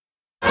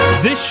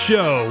This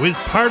show is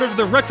part of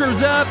the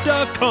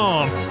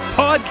RetroZap.com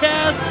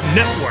podcast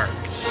network.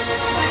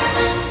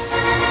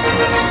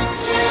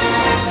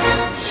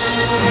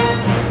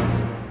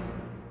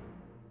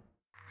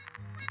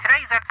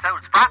 Today's episode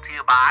is brought to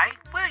you by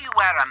Will You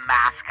Wear a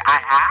Mask,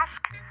 I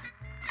Ask?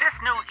 This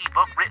new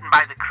ebook written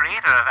by the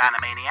creator of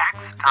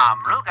Animaniacs,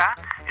 Tom Ruga,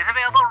 is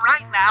available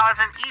right now as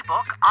an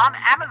ebook on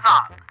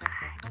Amazon.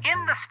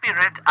 In the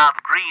spirit of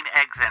green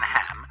eggs and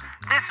ham,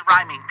 this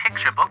rhyming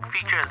picture book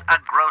features a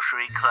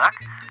grocery clerk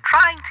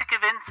trying to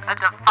convince a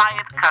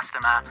defiant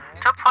customer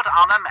to put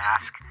on a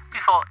mask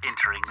before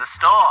entering the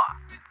store.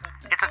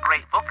 It's a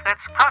great book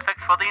that's perfect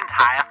for the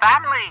entire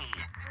family.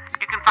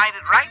 You can find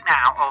it right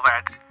now over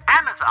at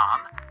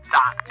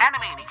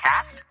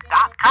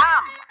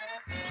amazon.animaniacast.com.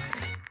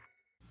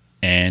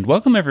 And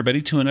welcome everybody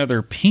to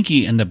another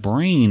Pinky and the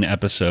Brain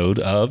episode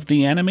of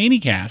the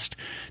Animaniacast.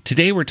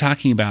 Today we're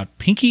talking about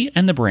Pinky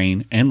and the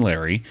Brain and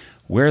Larry,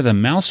 Where the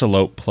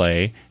Mouse-a-Lope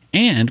play,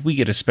 and we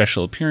get a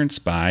special appearance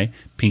by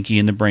Pinky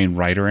and the Brain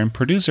writer and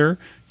producer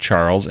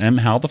Charles M.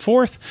 Howell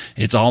IV.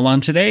 It's all on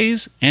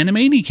today's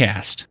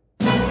Animaniacast.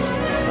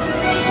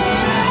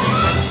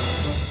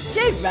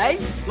 Gee, Brain,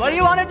 what do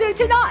you want to do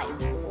tonight?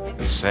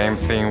 The same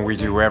thing we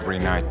do every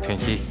night,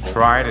 Pinky.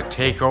 Try to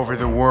take over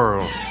the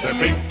world. They're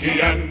Pinky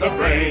and the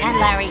Brain. And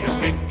Larry. Yes,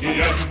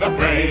 Pinky and the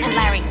Brain. And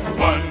Larry.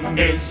 One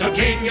is a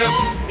genius,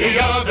 the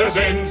other's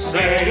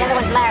insane. The other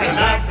one's Larry. They're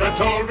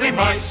laboratory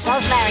mice.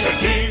 So's Larry. Their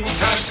team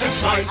task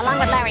is nice. Along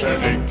with Larry.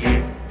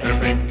 They're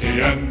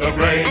Pinky and the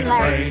Brain. And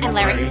Larry. Brain, And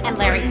Larry. Brain, And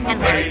Larry. Brain, And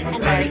Larry.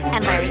 Brain,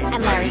 And Larry. Brain,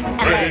 And Larry. Brain, And Larry. And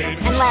Larry. Brain.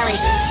 And Larry.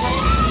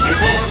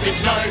 Before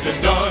each night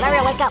is done, Larry,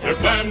 wake up. their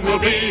plan will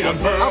be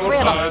unfurled All three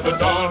of them. by the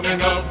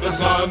dawning of the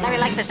sun. Larry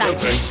likes the sun. They'll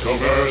take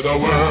over the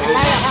world. And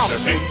Larry will help. They're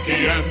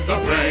Pinky and the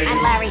Brain.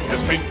 And Larry.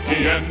 Yes,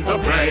 Pinky and the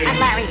Brain. And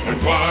Larry. Their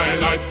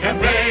twilight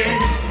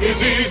campaign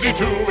is easy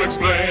to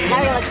explain.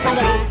 Larry will explain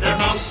it. Prove their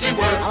mousy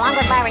work. Along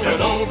with Larry.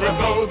 And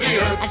overthrow the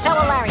earth. And so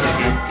will Larry.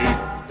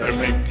 They're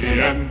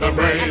Pinky and the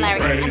Brain. And Larry.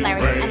 Brain, And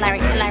Larry. Brain, And Larry.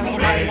 And Larry.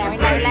 And Larry. Larry.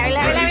 Larry. Larry. Larry. Larry.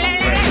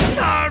 Larry. Larry.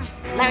 Narf.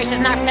 Larry says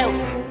Narf too.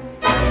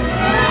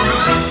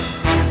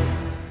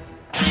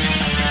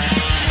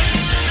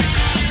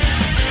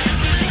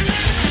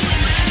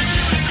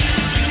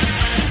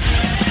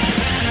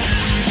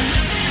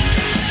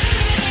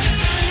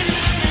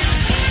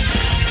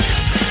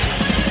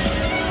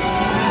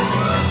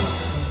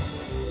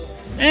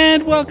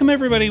 And welcome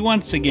everybody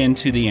once again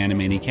to the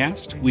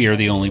Animaniacast. We are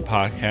the only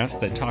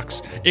podcast that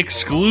talks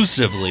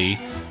exclusively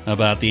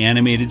about the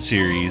animated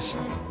series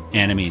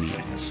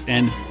Animaniacs.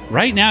 And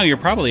right now you're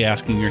probably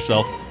asking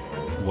yourself,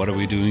 what are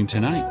we doing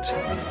tonight?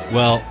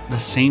 Well, the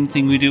same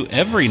thing we do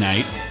every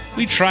night.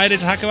 We try to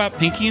talk about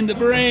Pinky and the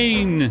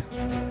Brain.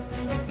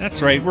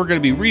 That's right, we're going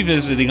to be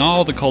revisiting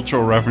all the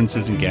cultural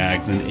references and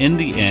gags, and in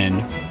the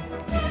end,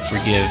 we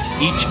give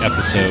each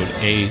episode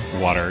a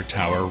water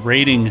tower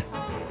rating.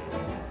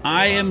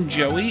 I am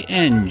Joey,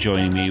 and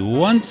joining me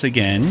once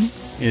again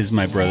is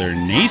my brother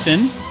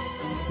Nathan.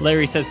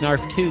 Larry says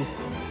Narf too.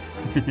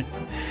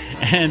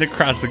 And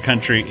across the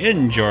country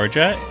in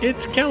Georgia,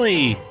 it's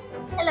Kelly.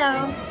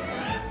 Hello.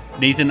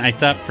 Nathan, I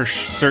thought for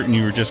certain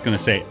you were just going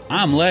to say,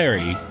 I'm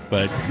Larry,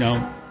 but no.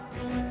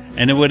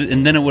 And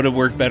then it would have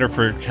worked better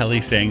for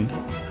Kelly saying,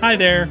 hi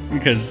there,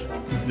 because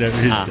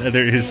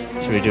his...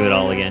 Should we do it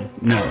all again?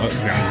 No, you don't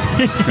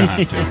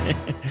have to.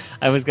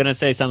 I was going to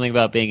say something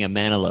about being a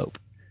manalope.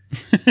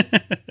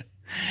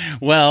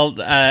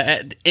 Well,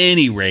 at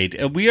any rate,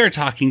 we are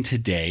talking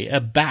today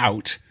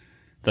about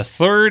the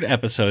third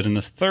episode in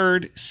the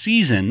third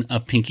season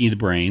of Pinky the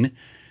Brain.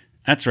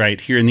 That's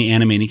right, here in the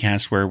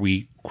Animaniacast, where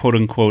we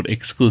quote-unquote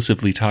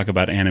exclusively talk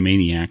about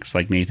Animaniacs,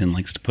 like Nathan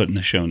likes to put in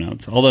the show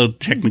notes. Although,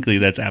 technically,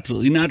 that's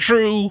absolutely not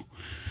true.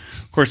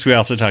 Of course, we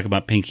also talk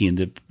about Pinky and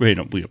the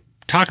Brain. We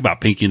talk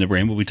about Pinky and the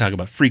Brain, but we talk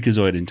about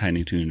Freakazoid and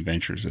Tiny Toon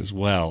Adventures as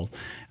well.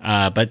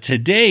 But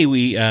today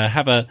we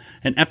have an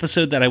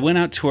episode that I went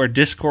out to our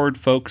Discord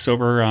folks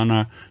over on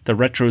the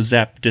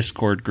RetroZap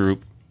Discord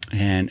group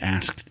and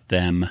asked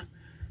them,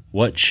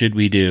 what should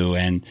we do?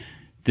 And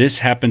this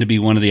happened to be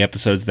one of the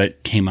episodes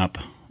that came up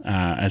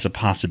as a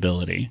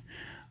possibility.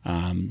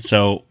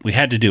 So we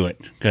had to do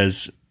it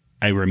because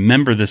I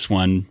remember this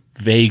one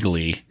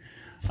vaguely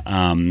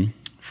from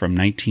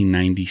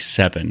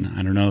 1997.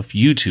 I don't know if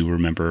you two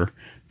remember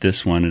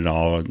this one at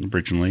all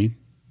originally.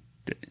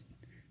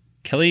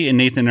 Kelly and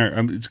Nathan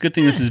are. It's a good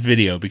thing this is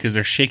video because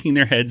they're shaking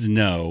their heads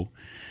no.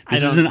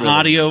 This is an really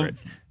audio.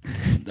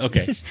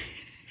 Okay.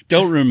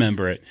 Don't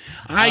remember it.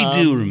 I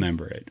do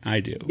remember it. I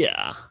do.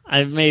 Yeah.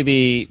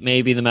 Maybe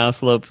the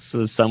mouse lopes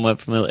was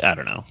somewhat familiar. I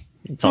don't know.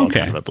 It's all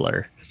kind of a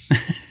blur.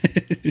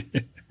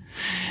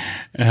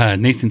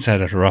 Nathan's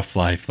had a rough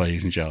life,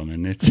 ladies and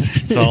gentlemen.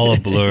 It's all a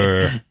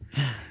blur.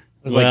 I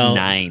was like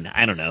 9.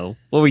 I don't know.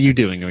 What were you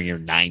doing when you were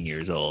 9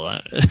 years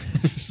old?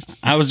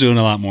 I was doing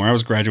a lot more. I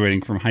was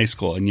graduating from high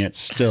school, and yet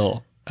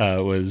still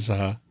was...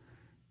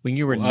 when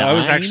you were 9? I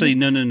was actually...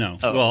 No.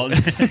 Oh. Well,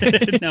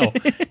 no.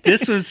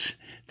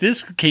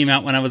 This came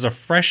out when I was a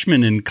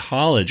freshman in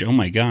college. Oh,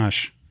 my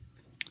gosh.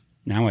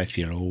 Now I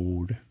feel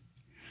old.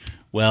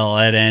 Well,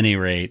 at any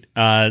rate,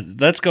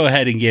 let's go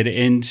ahead and get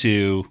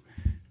into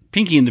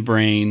Pinky and the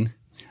Brain.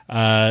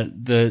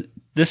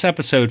 This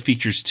episode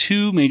features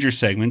two major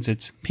segments.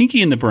 It's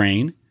Pinky and the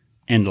Brain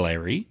and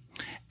Larry,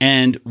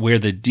 and Where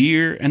the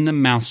Deer and the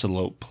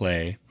Mouselope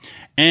Play.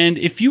 And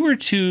if you were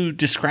to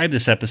describe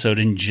this episode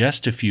in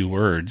just a few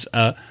words,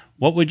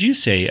 what would you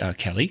say,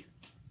 Kelly?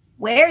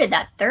 Where did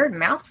that third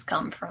mouse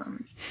come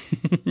from?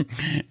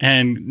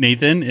 And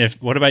Nathan,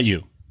 what about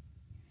you?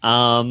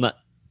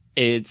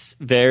 It's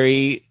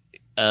very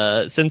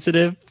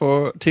sensitive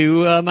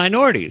to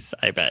minorities,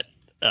 I bet.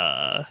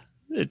 I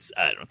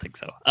don't think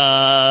so.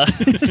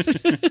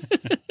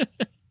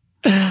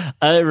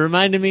 It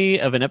reminded me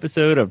of an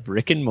episode of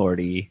Rick and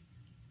Morty,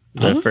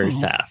 the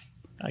first half,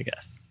 I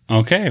guess.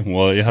 Okay,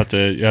 well you have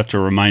to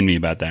remind me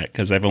about that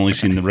because I've only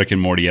seen the Rick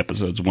and Morty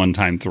episodes one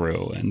time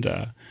through. And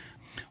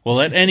well,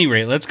 at any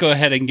rate, let's go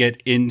ahead and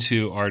get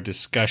into our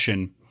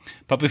discussion.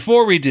 But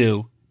before we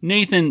do,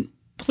 Nathan,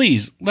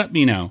 please let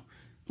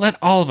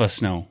all of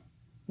us know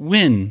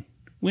when,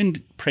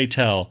 pray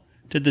tell,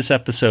 did this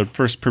episode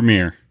first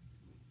premiere?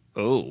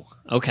 Oh,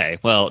 okay.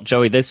 Well,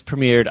 Joey, this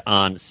premiered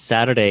on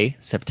Saturday,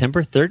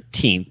 September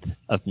 13th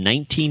of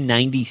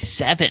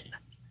 1997,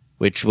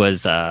 which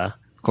was, of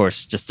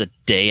course, just a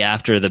day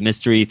after the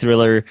mystery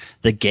thriller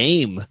The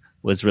Game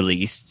was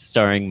released,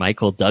 starring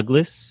Michael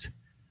Douglas.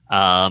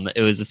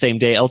 It was the same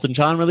day Elton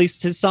John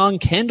released his song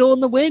Candle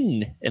in the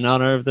Wind in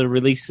honor of the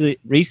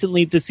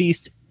recently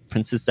deceased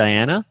Princess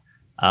Diana.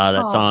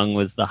 That song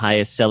was the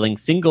highest selling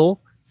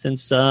single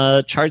since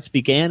charts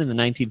began in the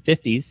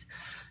 1950s.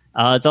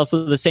 It's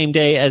also the same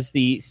day as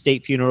the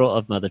state funeral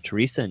of Mother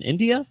Teresa in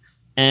India,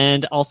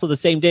 and also the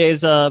same day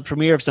as a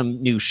premiere of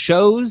some new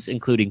shows,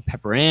 including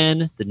Pepper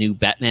Ann, the new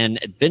Batman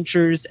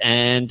Adventures,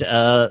 and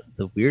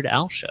the Weird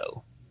Al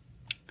Show.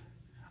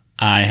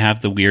 I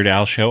have the Weird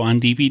Al Show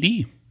on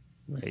DVD.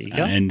 There you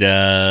go.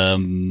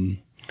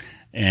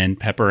 And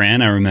Pepper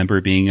Ann, I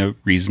remember being a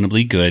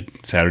reasonably good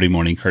Saturday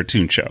morning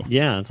cartoon show.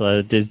 Yeah, it's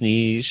a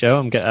Disney show.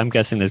 I'm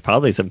guessing there's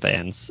probably some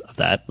fans of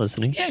that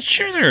listening. Yeah,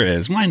 sure there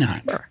is. Why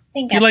not? Sure. I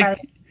think I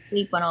probably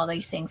sleep when all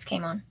these things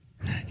came on.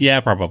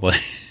 Yeah, probably.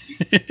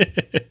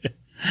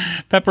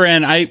 Pepper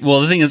Ann,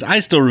 the thing is, I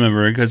still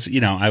remember because,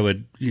 I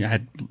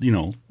had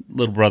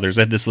little brothers.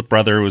 I had this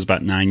brother who was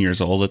about 9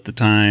 years old at the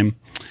time.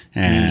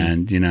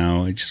 And,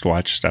 I just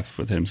watched stuff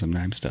with him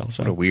sometimes still.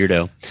 So. What a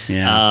weirdo.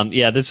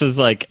 Yeah. This was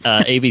like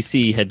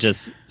ABC had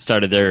just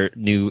started their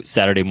new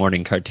Saturday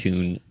morning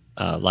cartoon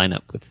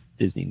lineup with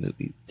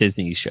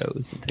Disney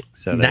shows and things.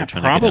 So that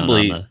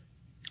probably,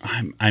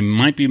 I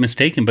might be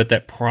mistaken, but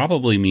that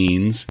probably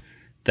means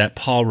that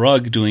Paul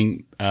Rudd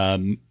doing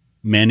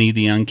Manny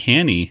the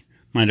Uncanny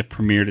might have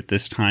premiered at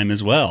this time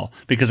as well.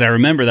 Because I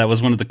remember that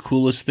was one of the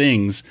coolest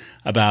things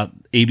about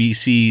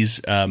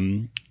ABC's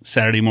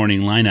Saturday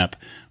morning lineup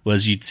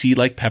was you'd see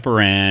like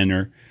Pepper Ann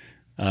or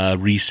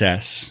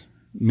Recess,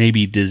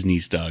 maybe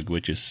Disney's Doug,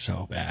 which is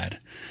so bad.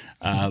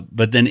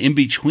 But then in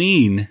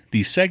between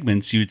these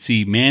segments, you would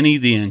see Manny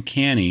the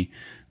Uncanny,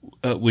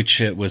 which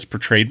was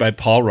portrayed by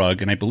Paul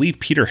Rudd. And I believe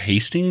Peter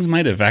Hastings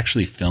might have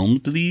actually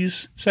filmed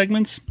these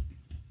segments,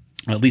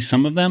 at least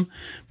some of them.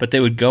 But they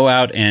would go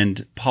out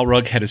and Paul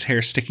Rudd had his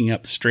hair sticking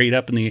up straight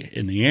up in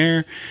the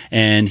air,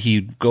 and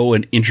he'd go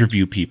and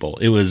interview people.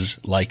 It was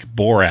like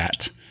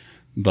Borat,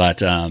 but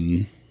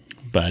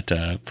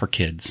for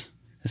kids,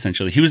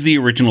 essentially. He was the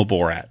original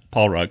Borat,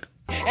 Paul Rudd.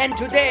 And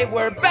today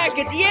we're back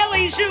at the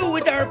LA Zoo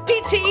with our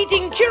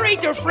pizza-eating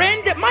curator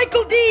friend,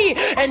 Michael D.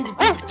 And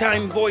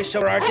big-time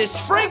voiceover artist,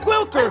 Frank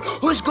Wilker,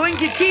 who's going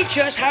to teach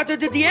us how to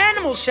do the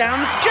animal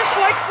sounds just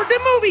like for the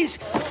movies.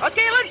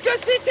 Okay, let's go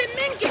see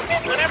some monkeys.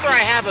 Whenever I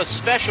have a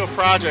special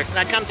project,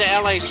 I come to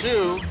LA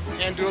Zoo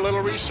and do a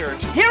little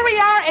research. Here we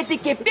are at the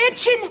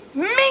Capuchin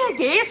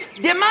monkeys,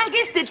 the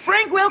monkeys that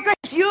Frank Wilker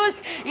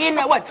used in,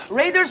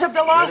 Raiders of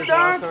the Lost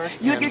Ark?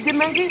 You did the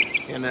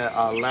monkey? In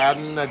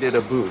Aladdin, I did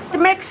a booth.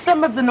 Make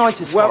some of the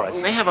noises for us.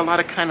 Well, they have a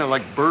lot of kind of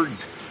like bird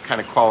kind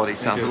of quality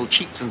sounds, little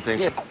cheeps and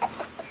things. Yeah.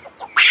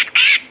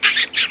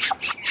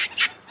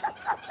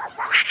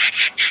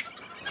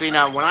 See,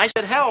 now, when I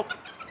said help,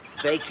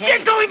 they can't.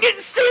 You're going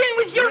insane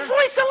with your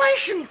voice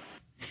elation!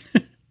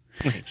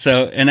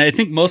 So, and I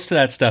think most of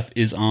that stuff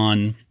is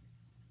on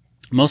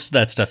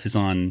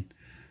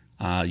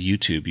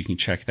YouTube. You can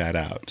check that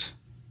out.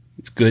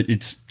 It's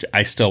good.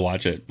 I still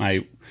watch it.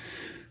 My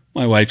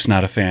wife's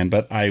not a fan,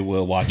 but I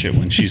will watch it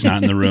when she's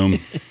not in the room.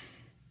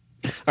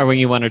 Or when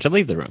you want her to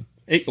leave the room.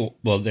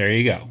 Well, there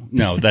you go.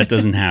 No, that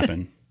doesn't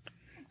happen.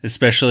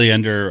 Especially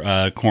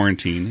under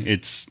quarantine.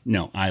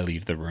 I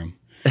leave the room.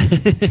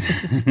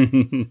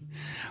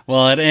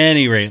 Well, at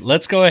any rate,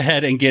 let's go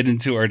ahead and get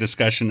into our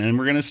discussion. And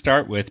we're going to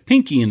start with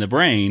Pinky and the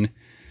Brain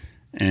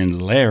and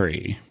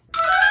Larry.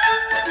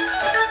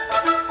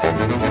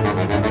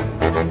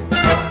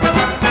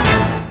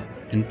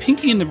 And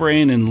Pinky and the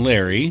Brain and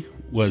Larry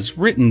was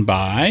written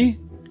by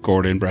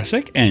Gordon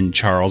Bresick and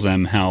Charles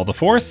M. Howell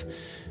IV.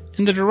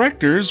 And the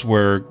directors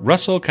were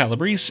Russell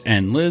Calabrese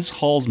and Liz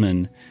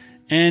Halsman.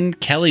 And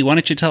Kelly, why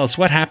don't you tell us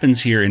what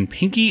happens here in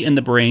Pinky and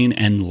the Brain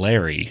and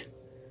Larry?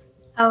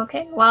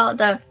 Okay, well,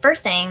 the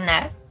first thing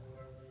that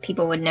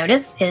people would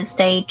notice is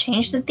they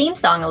changed the theme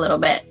song a little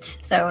bit.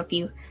 So if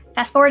you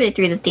fast forwarded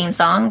through the theme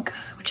song,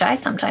 which I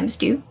sometimes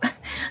do,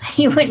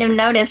 you wouldn't have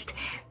noticed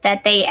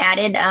that they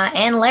added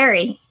Ann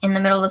Larry in the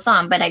middle of the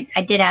song. But I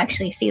did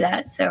actually see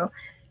that. So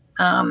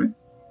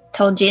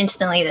told you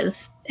instantly that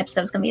this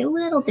episode's going to be a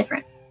little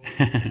different.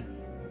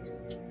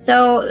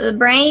 So the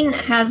brain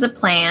has a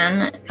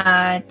plan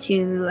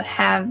to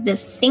have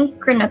this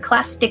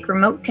synchronoclastic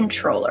remote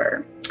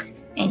controller.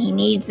 And he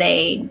needs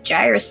a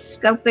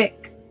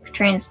gyroscopic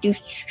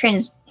transducer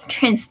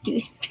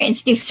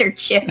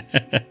chip.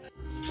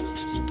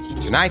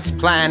 Tonight's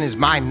plan is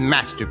my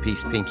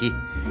masterpiece, Pinky.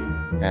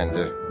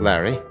 And,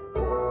 Larry?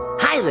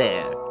 Hi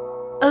there.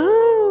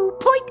 Oh,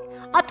 point.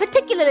 I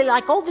particularly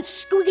like all the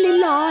squiggly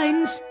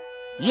lines.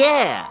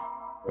 Yeah.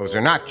 Those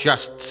are not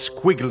just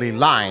squiggly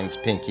lines,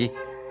 Pinky.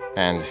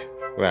 And,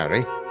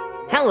 Larry?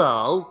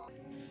 Hello.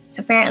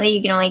 Apparently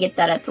you can only get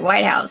that at the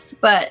White House,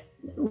 but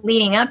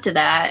leading up to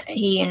that,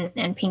 he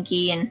and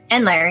Pinky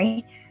and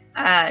Larry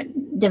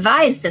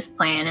devised this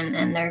plan,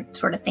 and they're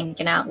sort of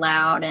thinking out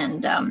loud.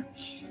 And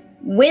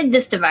with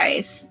this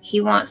device, he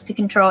wants to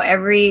control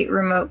every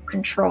remote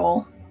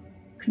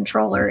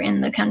controller in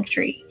the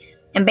country,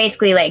 and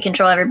basically like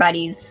control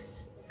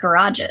everybody's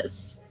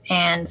garages.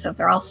 And so if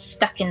they're all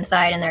stuck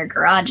inside in their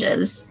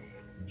garages,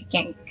 they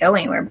can't go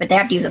anywhere, but they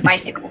have to use a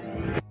bicycle.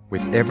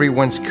 With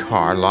everyone's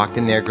car locked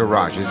in their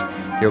garages,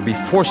 they'll be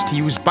forced to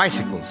use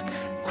bicycles,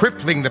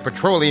 crippling the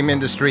petroleum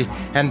industry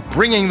and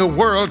bringing the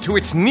world to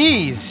its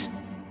knees.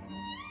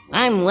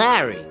 I'm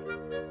Larry.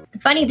 The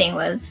funny thing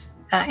was,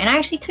 and I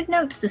actually took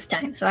notes this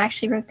time, so I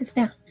actually wrote this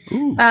down.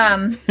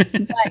 But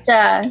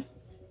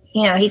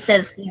he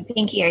says,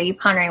 Pinky, are you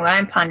pondering what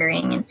I'm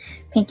pondering? And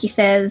Pinky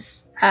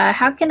says,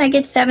 how can I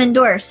get 7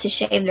 dwarfs to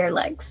shave their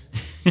legs?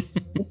 Which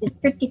is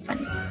pretty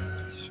funny.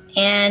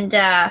 And,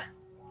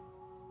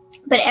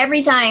 but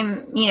every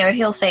time,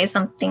 he'll say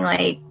something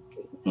like,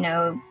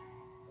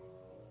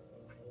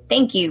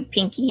 thank you,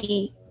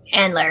 Pinky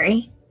and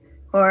Larry,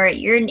 or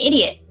you're an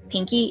idiot,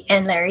 Pinky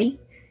and Larry.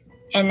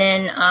 And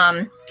then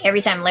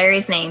every time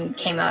Larry's name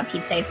came up,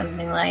 he'd say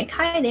something like,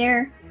 hi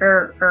there,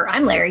 or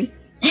I'm Larry.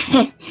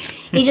 He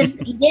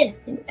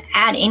didn't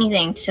add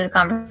anything to the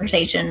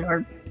conversation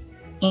or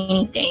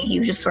anything. He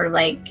was just sort of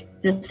like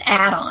this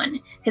add-on,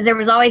 because there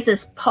was always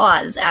this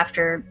pause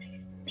after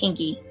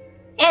Pinky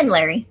and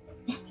Larry,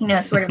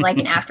 sort of like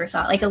an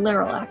afterthought, like a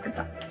literal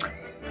afterthought.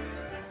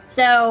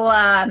 So,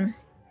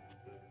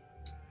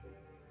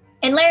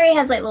 and Larry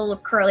has like little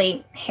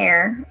curly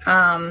hair,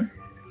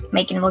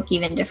 making him look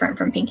even different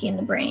from Pinky and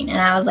the Brain. And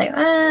I was like,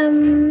 I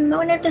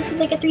wonder if this is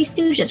like a Three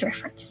Stooges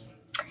reference.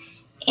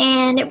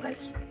 And it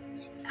was.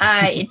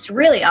 It's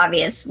really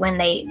obvious when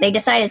they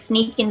decided to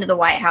sneak into the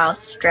White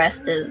House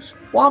dressed as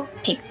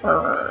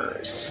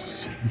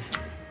wallpapers.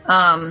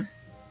 And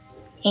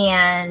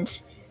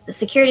the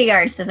security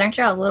guard says, aren't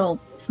you a little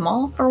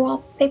small for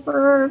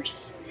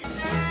wallpapers?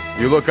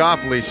 You look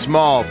awfully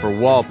small for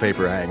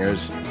wallpaper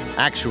hangers.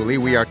 Actually,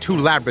 we are 2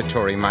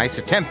 laboratory mice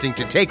attempting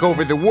to take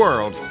over the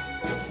world.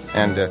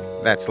 And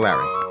that's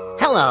Larry.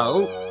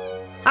 Hello.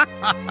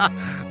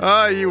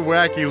 Oh, you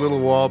wacky little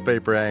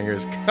wallpaper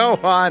hangers. Go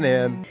on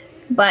in.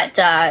 But,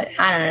 I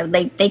don't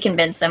know, they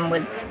convinced them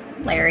with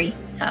Larry.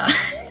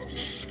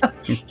 So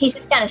he's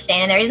just kind of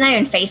standing there. He's not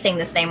even facing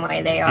the same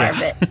way they are,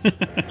 but,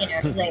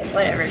 he's like,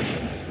 whatever.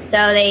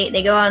 So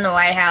they go on the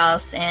White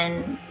House,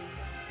 and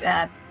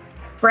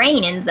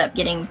Brain ends up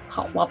getting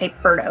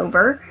wallpapered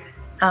over.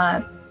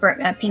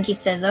 Pinky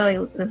says,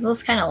 oh, this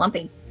looks kind of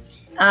lumpy.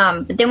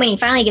 But then when he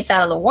finally gets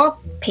out of the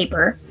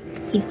wallpaper,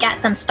 he's got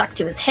some stuck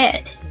to his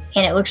head.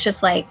 And it looks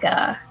just like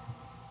the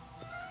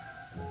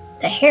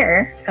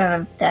hair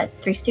of that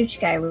Three Stooge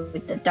guy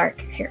with the dark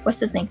hair. What's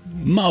his name?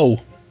 Mo.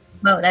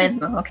 Mo, that is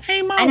Mo. Okay.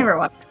 Hey, Mo. I never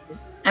watched it.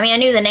 I mean, I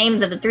knew the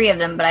names of the 3 of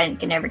them, but I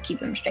could never keep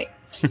them straight.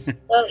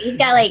 So he's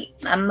got like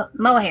a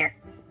Mo hair,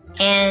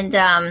 and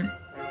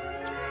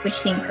which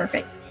seemed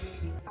perfect.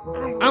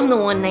 I'm the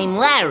one named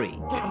Larry.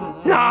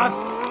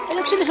 No, it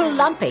looks a little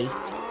lumpy.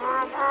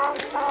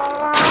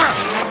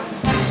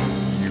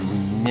 You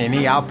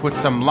ninny, I'll put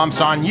some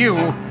lumps on you.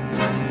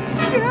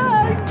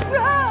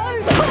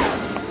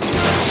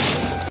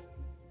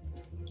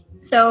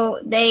 So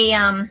they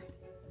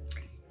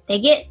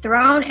get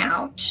thrown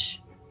out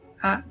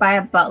by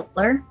a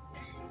butler,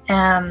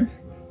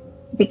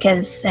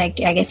 because I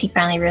guess he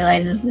finally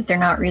realizes that they're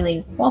not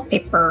really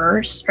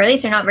wallpapers, or at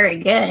least they're not very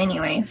good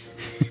anyways.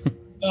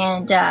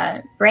 And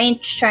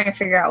Brain's trying to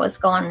figure out what's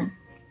going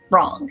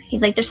wrong.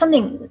 He's like, there's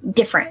something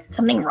different,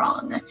 something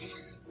wrong.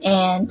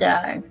 And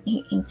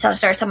he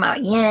starts talking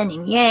about yin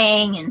and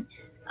yang,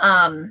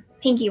 and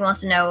Pinky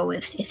wants to know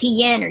is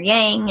he yin or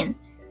yang, and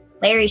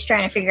Larry's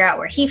trying to figure out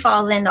where he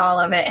falls into all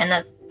of it. And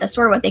that's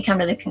sort of what they come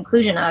to the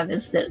conclusion of,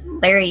 is that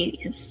Larry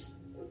is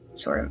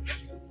sort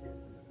of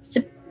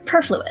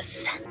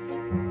superfluous.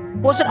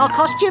 Was it our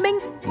costuming?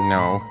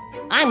 No.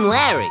 I'm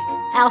Larry.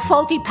 Our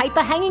faulty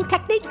paper hanging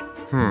technique?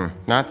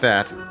 Not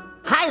that.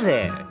 Hi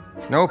there.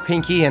 No,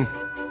 Pinky and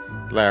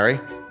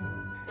Larry.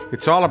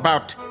 It's all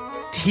about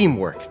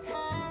teamwork.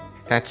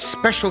 That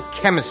special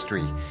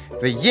chemistry,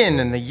 the yin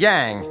and the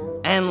yang.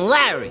 And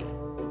Larry.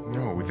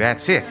 No,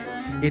 that's it.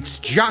 It's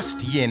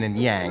just yin and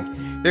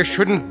yang. There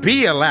shouldn't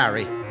be a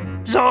Larry.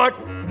 Zord.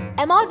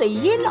 Am I the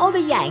yin or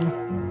the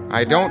yang?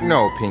 I don't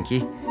know,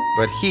 Pinky,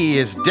 but he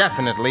is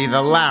definitely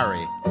the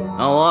Larry.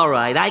 Oh, all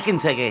right. I can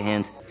take a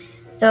hint.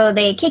 So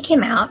they kick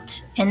him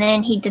out, and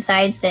then he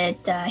decides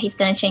that he's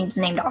going to change his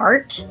name to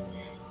Art.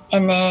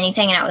 And then he's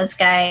hanging out with this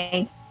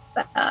guy,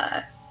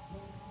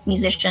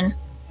 musician,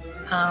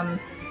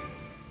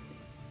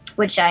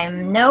 which I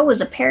know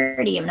was a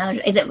parody of another.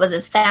 Is it with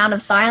The Sound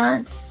of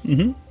Silence?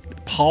 Mm-hmm.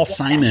 Paul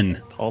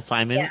Simon. Paul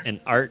Simon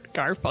and Art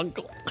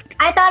Garfunkel.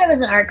 I thought it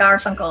was an Art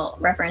Garfunkel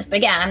reference, but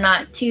again, I'm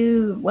not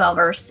too well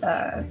versed.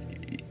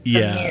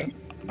 Yeah,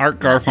 Art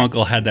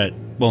Garfunkel had that.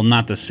 Well,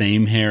 not the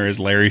same hair as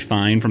Larry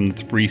Fine from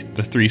the Three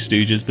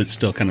Stooges, but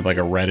still kind of like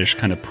a reddish,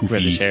 kind of poofy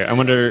reddish hair. I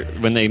wonder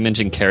when they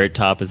mentioned Carrot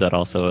Top, is that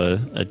also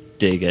a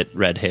dig at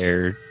red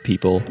hair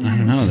people? I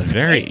don't know. They're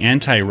very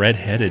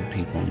anti-redheaded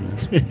people in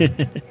this.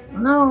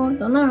 No,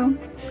 don't know.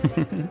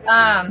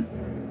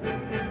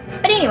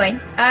 But anyway,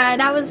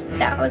 that was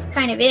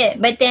kind of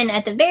it. But then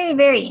at the very,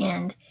 very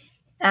end,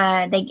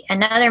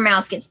 another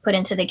mouse gets put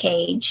into the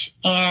cage,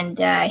 and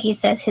he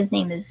says his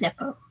name is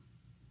Zeppo,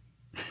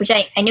 which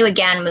I knew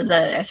again was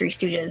a Three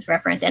Stooges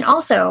reference, and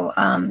also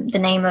the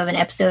name of an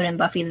episode in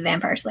Buffy the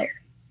Vampire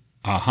Slayer.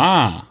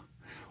 Aha!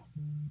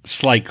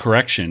 Slight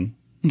correction,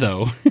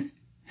 though.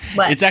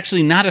 What? It's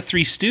actually not a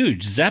Three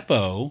Stooge.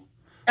 Zeppo.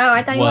 Oh,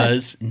 I thought he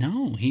was.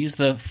 No, he's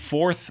the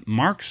fourth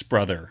Marx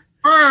brother.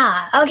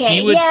 Ah,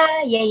 okay.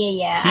 Yeah.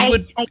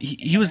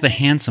 He was the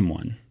handsome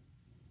one.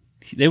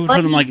 They would put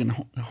him like in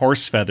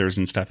horse feathers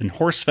and stuff. In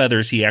horse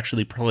feathers, he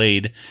actually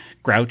played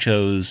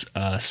Groucho's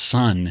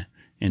son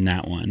in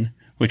that one,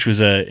 which was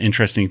an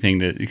interesting thing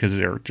because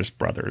they're just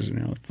brothers. You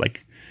know, it's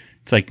like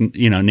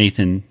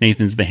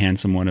Nathan's the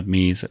handsome one of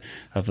me,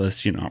 of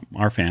us,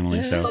 our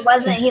family. So but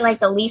wasn't he like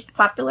the least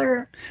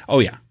popular? Oh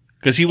yeah.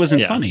 Because he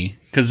wasn't funny.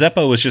 Because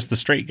Zeppo was just the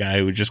straight guy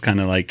who would just kind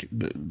of like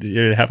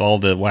they'd have all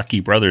the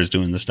wacky brothers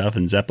doing the stuff,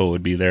 and Zeppo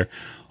would be there.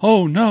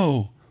 Oh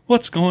no,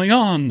 what's going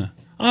on?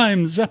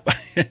 I'm Zeppo.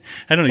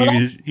 I don't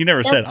know. He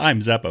never said I'm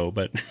Zeppo,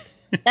 but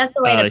that's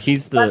the way.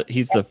 He's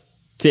the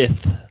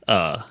fifth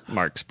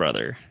Marx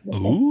brother.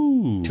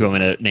 Ooh. Do you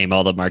want me to name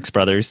all the Marx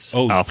brothers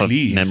off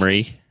please. Of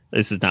memory?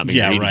 This is not me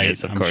reading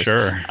this, of course.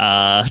 Sure.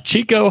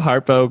 Chico,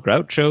 Harpo,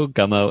 Groucho,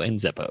 Gummo, and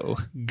Zeppo.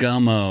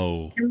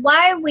 Gummo. And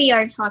why we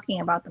are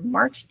talking about the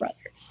Marx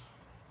Brothers?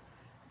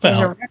 There's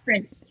a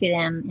reference to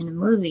them in a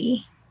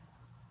movie,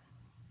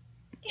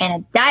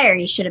 and a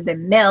diary should have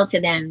been mailed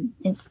to them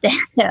instead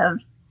of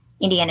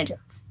Indiana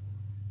Jones.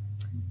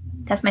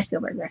 That's my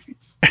Spielberg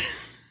reference.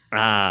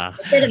 I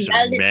should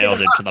have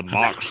mailed it to the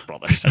Marx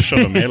Brothers. I should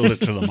have mailed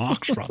it to the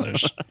Marx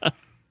Brothers.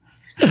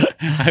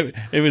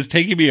 It was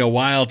taking me a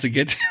while to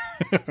get to.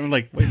 I'm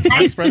like, wait,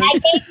 Marx Brothers? I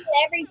gave you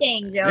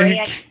everything, Joey.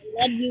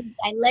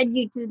 I led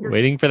you to the.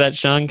 Waiting for that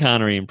Sean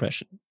Connery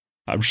impression.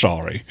 I'm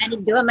sorry. I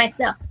didn't do it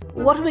myself.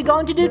 What are we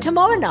going to do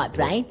tomorrow night,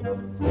 Brain?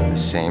 The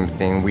same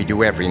thing we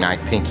do every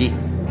night, Pinky.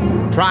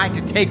 Try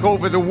to take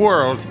over the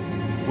world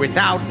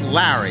without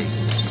Larry.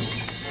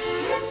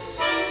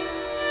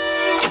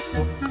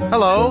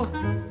 Hello.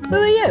 Who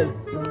are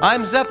you?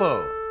 I'm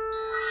Zeppo.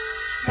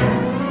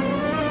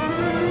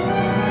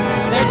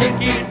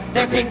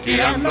 They're Pinky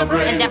and the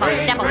Brain. Zeppo.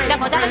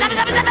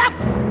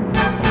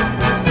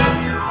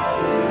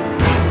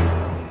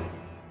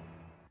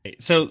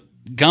 So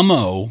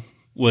Gummo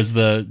was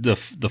the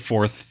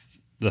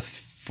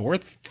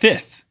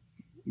fifth.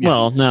 Yeah.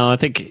 Well, no, I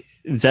think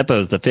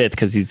Zeppo's the fifth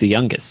because he's the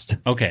youngest.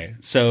 Okay,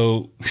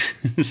 so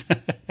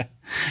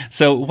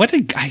what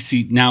did I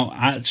see? Now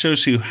it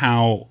shows you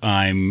how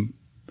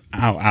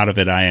out of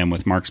it I am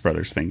with Marx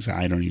Brothers things.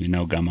 I don't even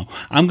know Gummo.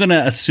 I'm going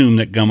to assume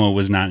that Gummo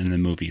was not in the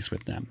movies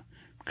with them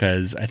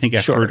because I think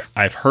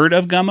I've heard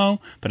of Gummo,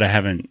 but I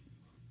haven't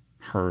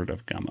heard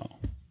of Gummo.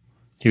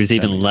 He was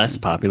even less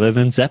popular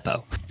than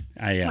Zeppo.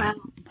 Wow.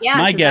 Yeah,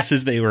 my guess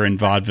is they were in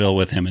vaudeville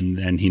with him, and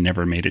then he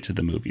never made it to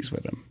the movies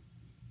with him.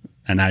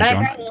 And I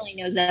probably only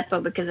know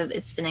Zeppo because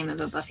it's the name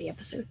of a Buffy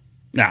episode.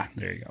 Ah,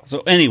 there you go. So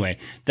anyway,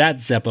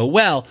 that's Zeppo.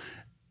 Well,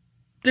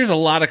 there's a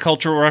lot of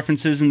cultural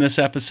references in this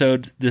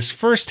episode. This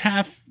first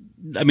half,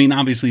 I mean,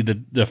 obviously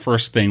the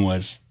first thing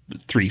was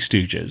Three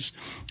Stooges,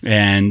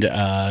 and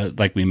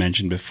like we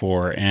mentioned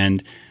before,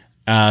 and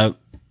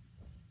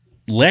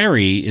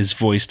Larry is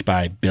voiced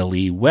by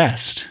Billy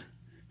West,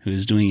 who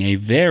is doing a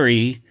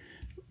very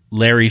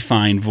Larry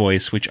Fine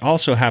voice, which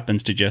also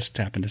happens to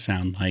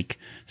sound like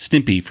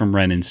Stimpy from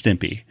Ren and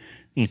Stimpy.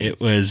 Mm-hmm. It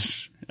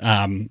was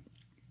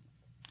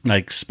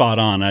like spot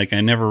on. Like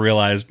I never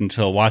realized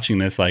until watching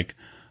this, like,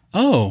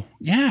 oh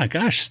yeah,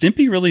 gosh,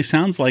 Stimpy really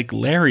sounds like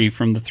Larry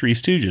from the Three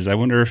Stooges. I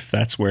wonder if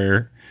that's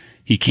where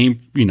he came,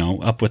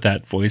 up with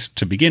that voice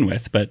to begin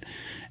with. But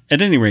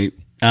at any rate,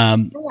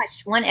 I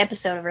watched one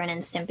episode of Ren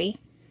and Stimpy.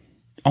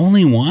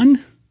 Only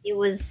one? It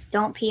was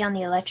Don't Pee on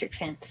the Electric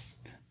Fence.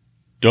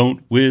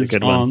 Don't whiz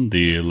on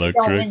the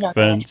electric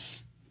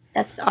fence.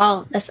 That's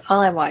all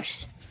I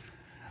watched.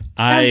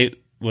 I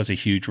was a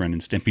huge Ren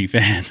and Stimpy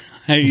fan.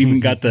 I even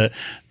got the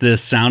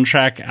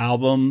soundtrack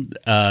album.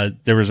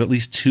 There was at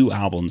least 2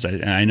 albums.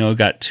 I know I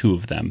got 2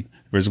 of them.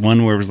 There was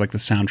one where it was like the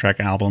soundtrack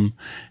album,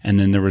 and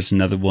then there was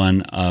another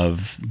one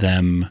of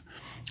them.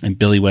 And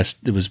Billy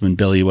West. It was when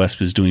Billy West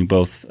was doing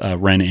both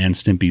Ren and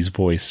Stimpy's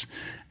voice,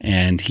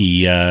 and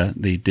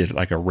they did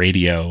like a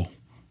radio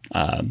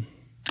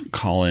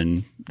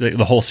call-in.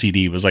 The whole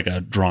CD was like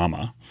a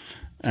drama,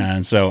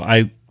 and so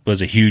I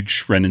was a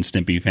huge Ren and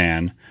Stimpy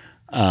fan.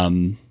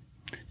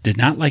 Did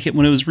not like it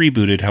when it was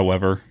rebooted.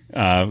 However,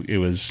 it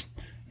was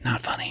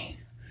not funny.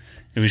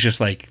 It was just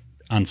like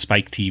on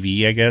Spike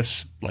TV, I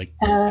guess, like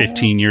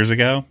 15 years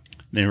ago.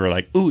 They were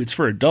like, "Ooh, it's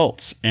for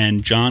adults."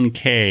 And John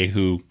Kay,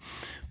 who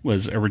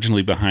was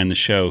originally behind the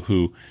show,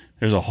 who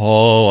there's a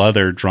whole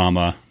other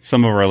drama.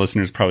 Some of our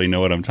listeners probably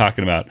know what I'm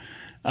talking about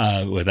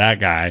with that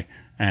guy,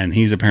 and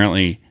he's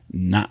apparently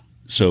not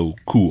so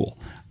cool,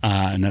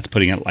 and that's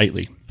putting it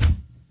lightly.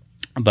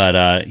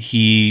 But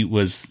he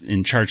was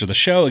in charge of the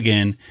show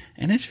again,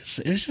 and it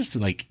was just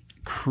like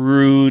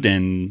crude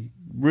and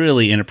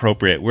really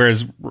inappropriate.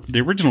 Whereas the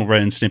original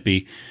Ren and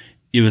Stimpy,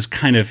 it was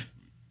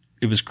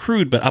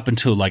crude, but up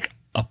until like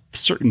a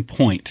certain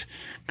point,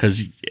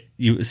 because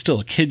it was still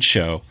a kid's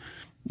show.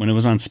 When it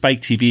was on Spike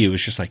TV, it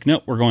was just like,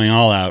 nope, we're going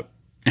all out.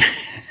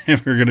 We're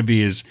going to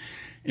be as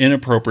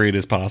inappropriate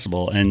as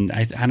possible. And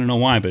I don't know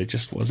why, but it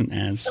just wasn't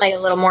as... Like a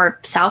little more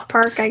South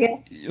Park, I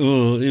guess?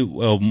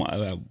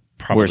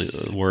 Probably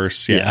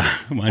worse. Yeah.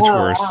 Much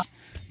worse. Wow.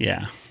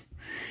 Yeah.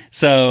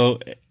 So,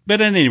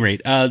 but at any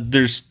rate,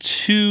 there's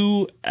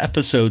 2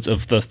 episodes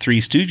of the Three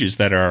Stooges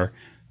that are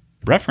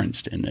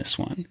referenced in this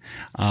one.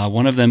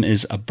 One of them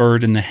is A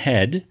Bird in the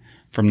Head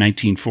from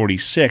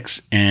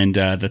 1946, and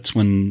that's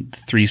when the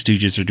Three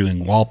Stooges are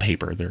doing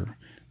wallpaper. They're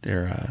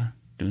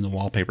doing the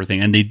wallpaper thing,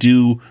 and they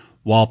do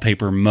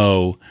wallpaper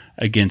Moe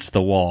against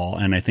the wall,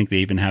 and I think they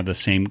even have the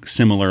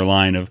similar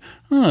line of,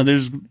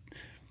 there's,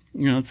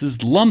 it's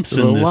this lumps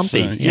in this.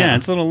 Lumpy, yeah,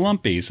 it's a little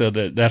lumpy. So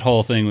that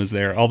whole thing was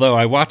there. Although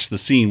I watched the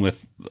scene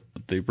with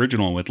the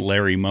original with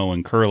Larry, Moe,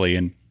 and Curly,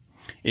 and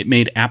it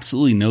made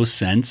absolutely no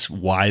sense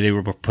why they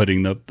were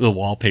putting the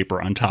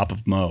wallpaper on top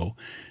of Moe,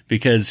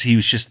 because he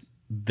was just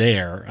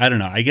there. I don't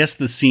know. I guess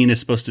the scene is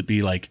supposed to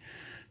be like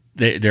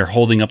they're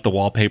holding up the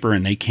wallpaper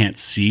and they can't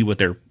see what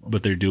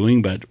they're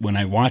doing. But when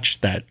I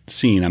watched that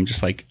scene, I'm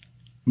just like,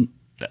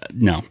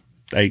 no,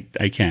 I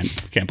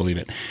can't believe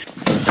it.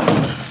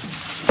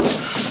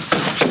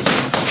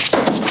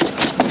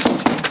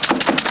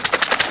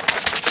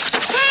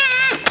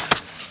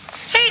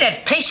 Hey,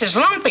 that paste is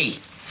lumpy.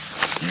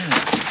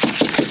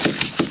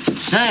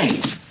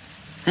 Say,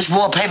 this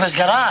wallpaper's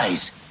got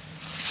eyes.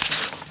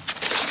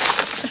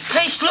 The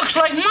paste looks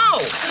like Moe.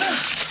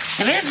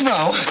 It is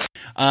Moe.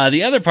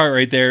 The other part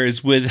right there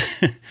is with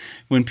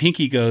when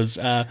Pinky goes,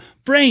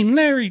 Brain,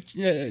 Larry,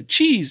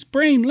 cheese,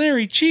 Brain,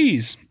 Larry,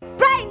 cheese.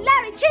 Brain,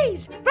 Larry,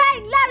 cheese,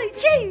 Brain, Larry,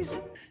 cheese.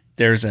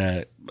 There's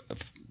a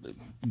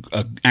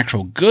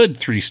actual good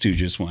Three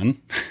Stooges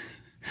one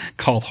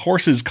called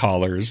Horses'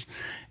 Collars.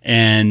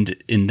 And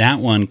in that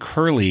one,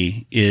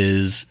 Curly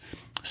is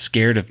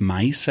scared of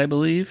mice, I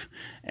believe.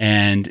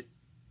 And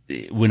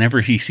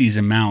whenever he sees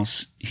a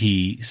mouse,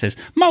 he says,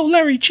 Moe,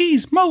 Larry,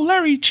 cheese, Moe,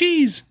 Larry,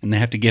 cheese. And they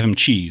have to give him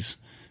cheese.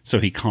 So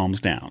he calms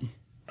down.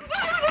 Moe,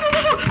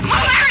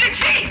 Larry, the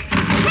cheese!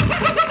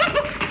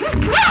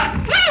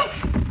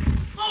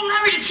 Moe,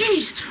 Larry, the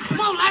cheese!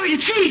 Moe, Larry,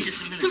 the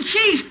cheese! Some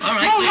cheese! All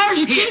right, Moe,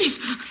 Larry, the cheese!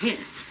 Here.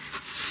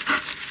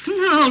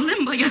 No,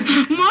 Limbo,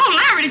 Moe,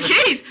 Larry, the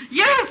cheese!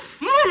 Yeah,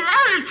 Moe,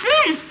 Larry, the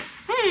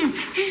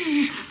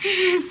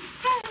cheese!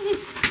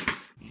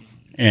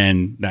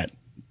 And that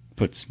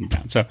puts me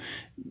down. So,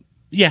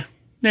 yeah,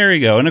 there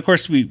you go. And of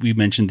course, we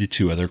mentioned the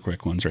 2 other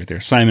quick ones right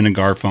there. Simon and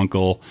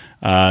Garfunkel,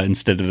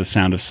 instead of the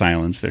sound of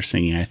silence, they're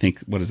singing, I think,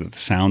 what is it? The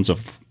sounds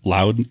of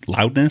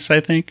loudness, I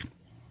think.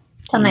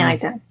 Something like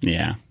that.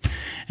 Yeah.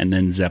 And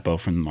then Zeppo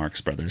from the Marx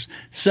Brothers.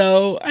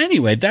 So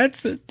anyway,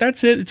 that's it.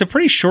 It's a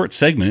pretty short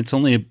segment. It's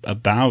only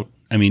about,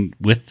 I mean,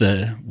 with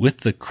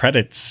the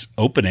credits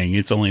opening,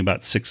 it's only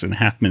about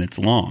 6.5 minutes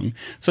long.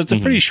 So it's a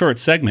pretty short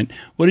segment.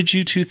 What did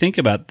you 2 think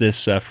about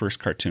this first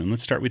cartoon?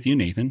 Let's start with you,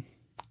 Nathan.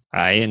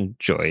 I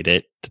enjoyed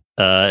it.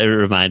 It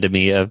reminded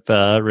me of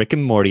a Rick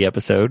and Morty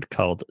episode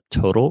called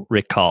Total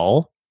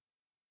Recall,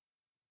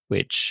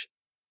 which,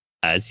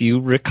 as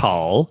you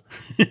recall,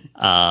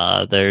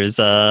 there's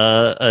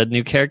a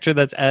new character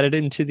that's added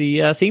into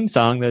the theme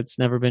song that's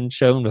never been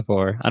shown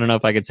before. I don't know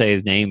if I could say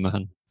his name.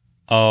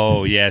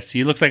 Oh, yes.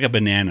 He looks like a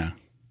banana.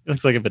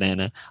 Looks like a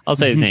banana. I'll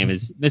say his name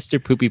is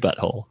Mr. Poopy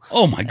Butthole.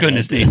 Oh, my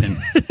goodness, Nathan.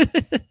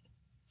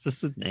 It's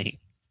just his name.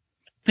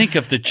 Think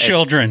of the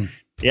children.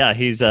 Yeah,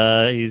 he's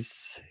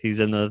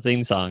in the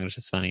theme song. It's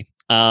just funny.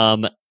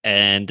 And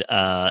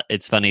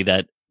it's funny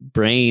that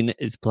Brain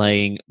is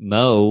playing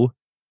Moe,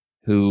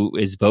 who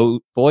is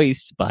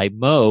voiced by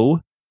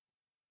Maurice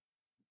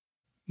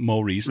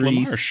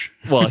LaMarche.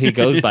 Well, he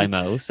goes by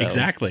Moe. So.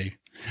 Exactly.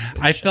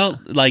 I felt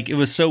like it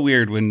was so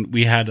weird when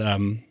we had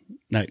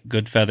that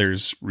Good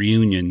Feathers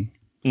reunion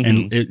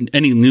And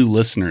any new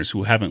listeners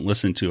who haven't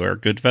listened to our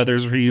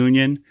Goodfeathers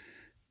reunion,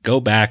 go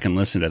back and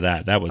listen to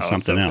that. That was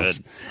something else.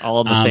 Good.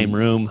 All in the same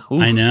room.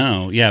 Ooh. I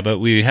know. Yeah, but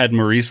we had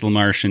Maurice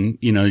LaMarche and,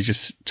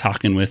 just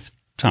talking with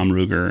Tom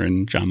Ruger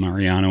and John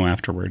Mariano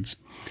afterwards.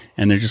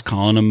 And they're just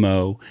calling him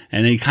Mo.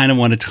 And they kind of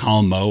wanted to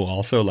call him Mo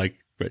also,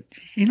 but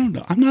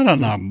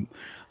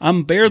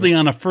I'm barely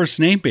on a first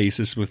name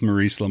basis with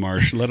Maurice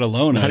LaMarche, let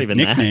alone a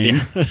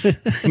nickname.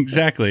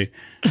 Exactly.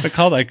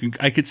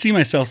 I could see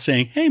myself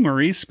saying, "Hey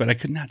Maurice," but I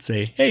could not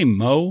say, "Hey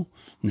Mo."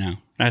 No,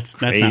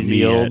 that's not me.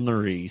 Crazy old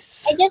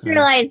Maurice. I just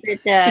realized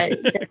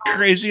that the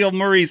crazy old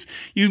Maurice.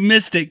 You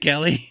missed it,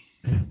 Kelly.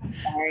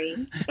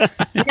 Sorry.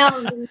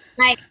 No,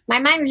 my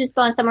mind was just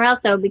going somewhere else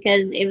though,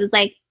 because it was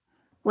like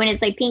when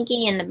it's like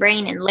Pinky and the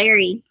Brain and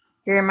Larry,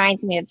 it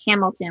reminds me of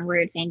Hamilton, where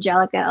it's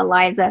Angelica,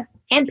 Eliza,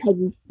 and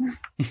Peggy.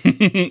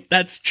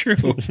 That's true.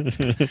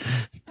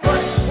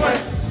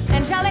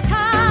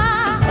 Angelica,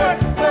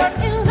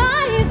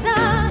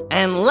 Eliza,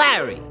 and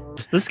Larry.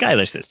 The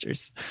Schuyler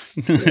sisters.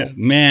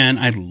 Man,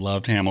 I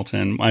loved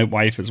Hamilton. My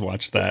wife has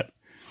watched that.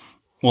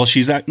 Well,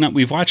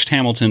 we've watched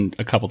Hamilton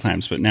a couple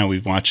times, but now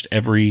we've watched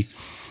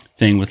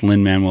everything with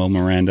Lin-Manuel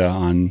Miranda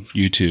on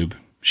YouTube.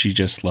 She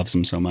just loves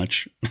him so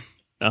much.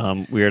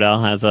 Weird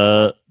Al has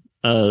a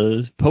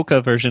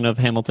polka version of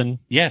Hamilton.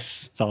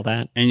 Yes. Saw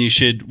that. And you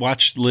should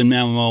watch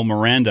Lin-Manuel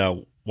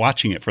Miranda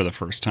watching it for the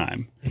first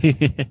time.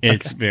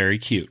 It's very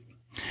cute.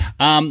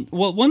 Well,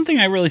 one thing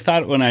I really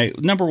thought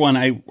number one,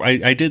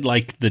 I did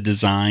like the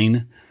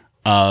design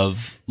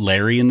of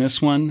Larry in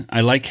this one.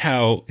 I like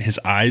how his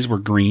eyes were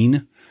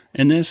green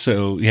in this.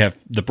 So you have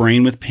the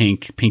Brain with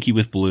pink, Pinky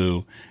with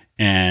blue,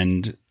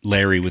 and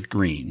Larry with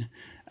green.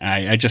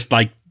 I just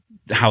like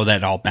how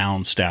that all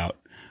balanced out.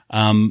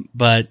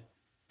 But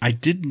I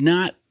did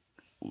not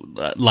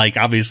like,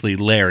 obviously,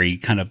 Larry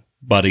kind of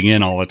butting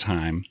in all the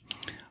time.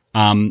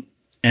 And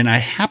I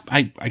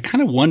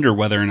kind of wonder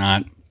whether or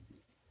not,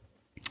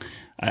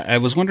 I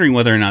was wondering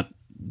whether or not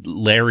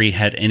Larry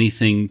had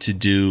anything to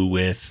do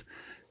with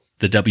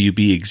the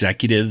WB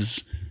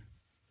executives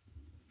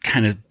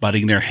kind of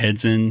butting their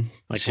heads in.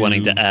 Like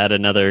wanting to add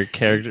another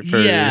character for...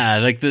 Yeah,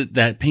 like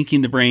that Pinky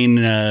and the Brain,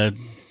 the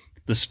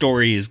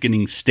story is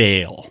getting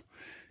stale.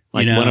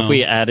 Like, what if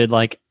we added,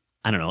 I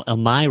don't know,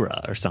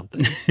 Elmira or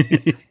something?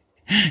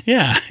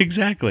 Yeah,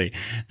 exactly.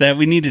 That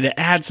we needed to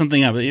add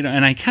something up,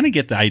 and I kind of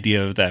get the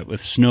idea of that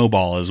with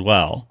Snowball as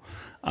well.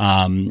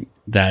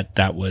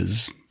 That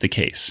was the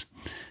case.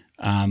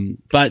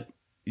 But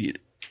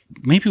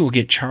maybe we'll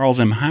get Charles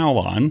M. Howell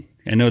on.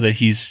 I know that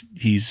he's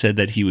said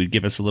that he would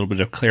give us a little bit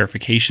of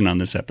clarification on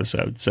this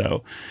episode.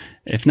 So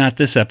if not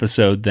this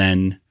episode,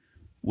 then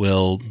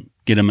we'll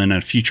get him in a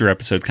future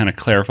episode kind of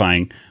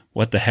clarifying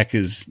what the heck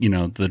is,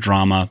 the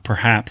drama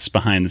perhaps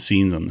behind the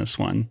scenes on this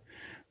one.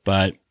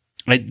 But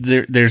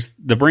there's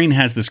the Brain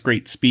has this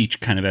great speech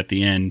kind of at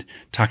the end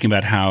talking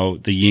about how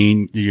the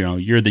yin,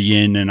 you're the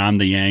yin and I'm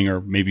the yang, or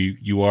maybe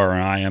you are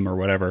and I am, or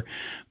whatever.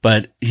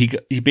 But he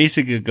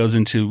basically goes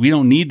into, we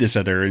don't need this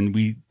other,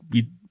 and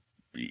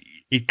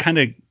it kind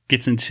of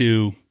gets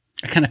into,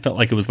 I kind of felt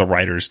like it was the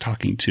writers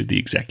talking to the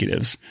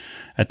executives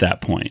at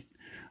that point.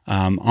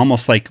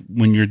 Almost like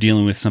when you're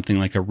dealing with something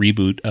like a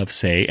reboot of,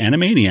 say,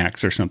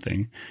 Animaniacs or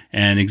something,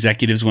 and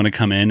executives want to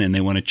come in and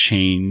they want to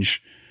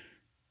change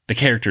the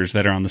characters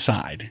that are on the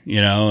side,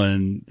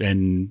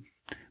 and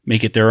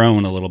make it their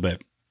own a little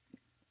bit.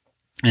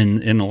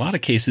 And in a lot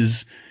of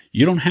cases,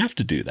 you don't have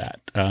to do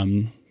that.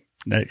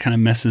 That kind of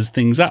messes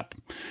things up.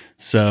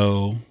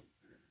 So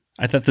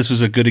I thought this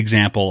was a good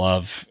example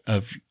of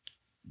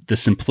the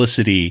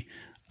simplicity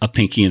of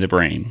Pinky and the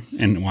Brain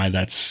and why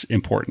that's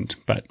important.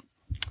 But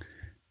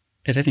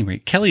at any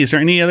rate, Kelly, is there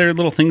any other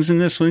little things in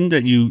this one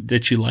that you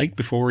like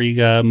before we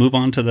move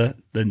on to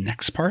the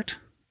next part?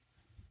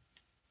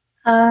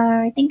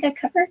 I think I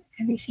covered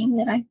everything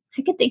that I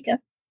could think of.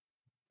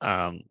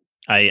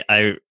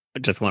 I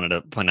just wanted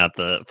to point out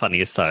the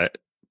funniest part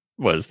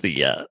was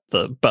the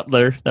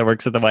butler that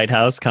works at the White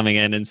House coming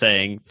in and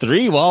saying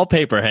 3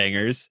 wallpaper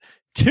hangers,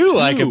 2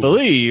 I can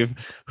believe.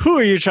 Who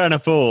are you trying to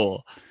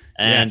fool?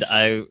 And yes.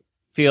 I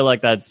feel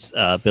like that's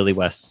Billy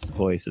West's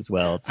voice as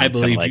well. It sounds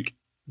kind of like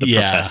the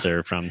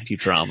professor from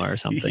Futurama or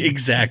something.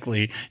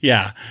 Exactly.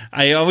 Yeah.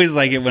 I always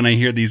like it when I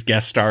hear these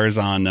guest stars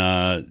on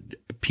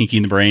Pinky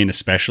and the Brain,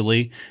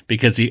 especially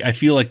because I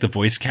feel like the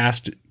voice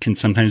cast can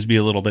sometimes be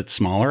a little bit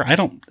smaller.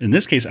 In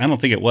this case, I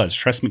don't think it was.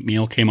 Tress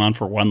MacNeille came on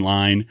for one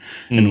line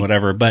and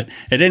whatever. But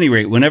at any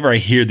rate, whenever I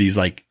hear these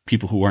like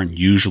people who aren't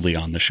usually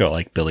on the show,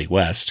 like Billy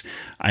West,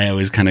 I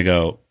always kind of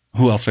go,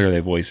 who else are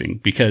they voicing?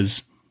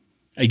 Because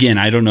again,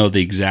 I don't know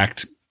the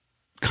exact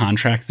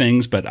contract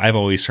things, but I've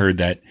always heard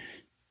that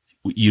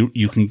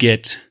you can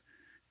get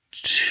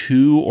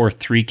 2 or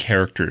 3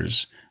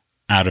 characters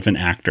out of an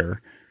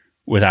actor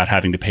without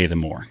having to pay them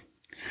more.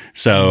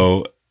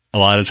 So a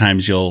lot of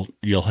times you'll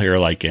hear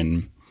like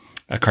in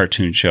a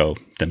cartoon show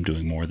them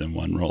doing more than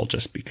one role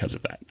just because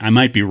of that. I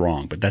might be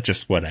wrong, but that's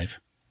just what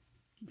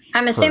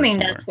I'm assuming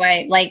that's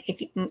why, like,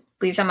 if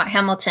we were talking about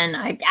Hamilton,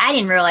 I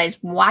didn't realize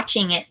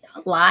watching it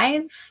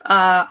live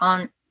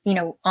on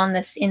on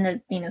this in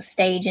the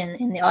stage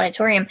in the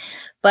auditorium.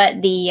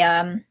 But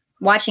the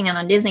watching it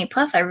on Disney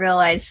Plus, I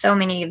realized so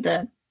many of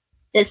the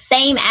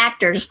same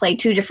actors play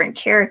two different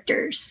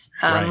characters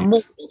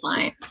multiple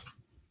times.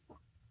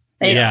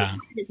 But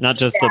not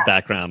just the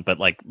background, but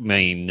like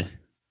main.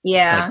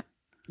 Yeah. Like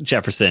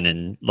Jefferson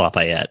and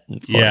Lafayette.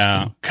 Of course.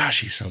 Yeah.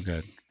 Gosh, he's so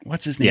good.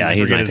 What's his name? Yeah, I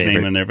he's forget my his favorite.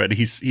 name in there, but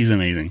he's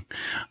amazing.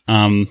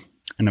 And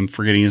I'm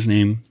forgetting his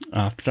name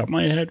off the top of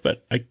my head,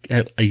 but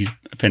he's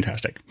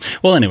fantastic.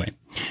 Well, anyway,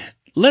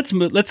 let's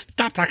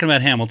stop talking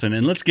about Hamilton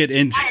and let's get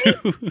into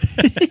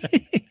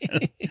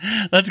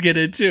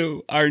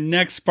our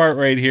next part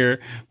right here,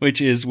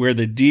 which is where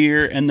the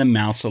deer and the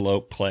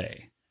mouse-elope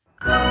play.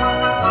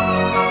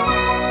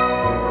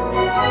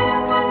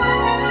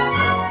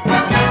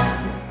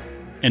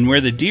 And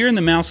Where the Deer and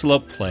the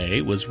Mouse-elope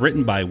Play was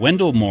written by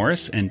Wendell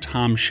Morris and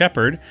Tom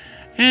Shepard,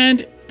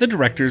 and the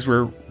directors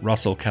were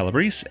Russell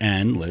Calabrese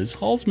and Liz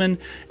Halsman.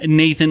 And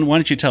Nathan, why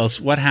don't you tell us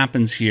what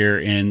happens here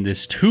in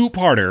this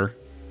two-parter?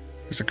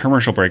 There's a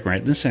commercial break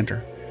right in the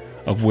center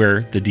of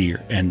Where the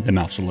Deer and the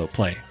Mouse-elope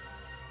Play.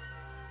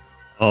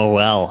 Oh,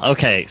 well.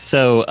 Okay,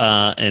 so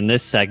in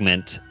this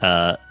segment,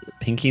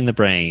 Pinky and the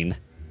Brain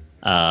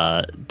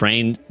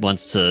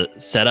wants to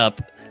set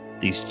up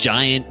these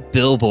giant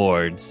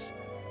billboards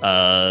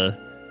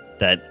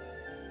that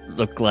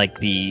look like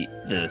the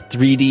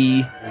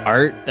 3D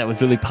art that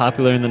was really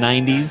popular in the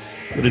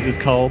 90s. What is this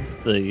called?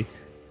 The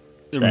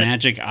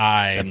Magic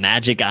Eye. The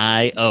Magic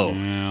Eye. Oh.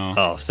 Yeah.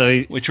 Oh,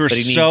 so which were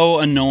so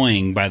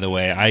annoying, by the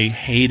way. I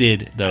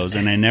hated those,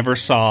 and I never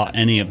saw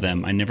any of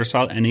them. I never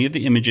saw any of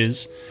the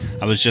images.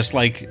 I was just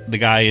like the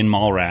guy in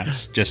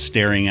Mallrats, just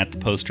staring at the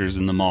posters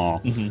in the mall.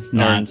 Mm-hmm.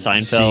 Not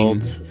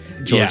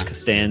Seinfeld, George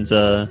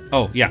Costanza.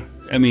 Oh, yeah.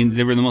 I mean,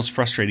 they were the most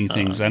frustrating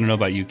things. I don't know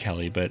about you,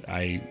 Kelly, but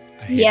I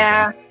hated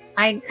them.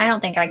 I don't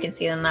think I could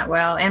see them that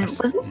well. And was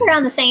this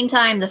around the same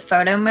time the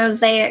photo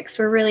mosaics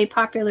were really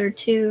popular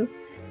too?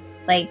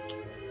 Like,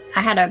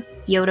 I had a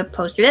Yoda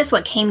poster. That's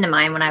what came to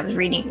mind when I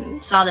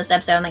was saw this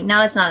episode. I'm like,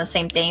 no, it's not the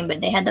same thing. But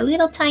they had the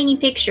little tiny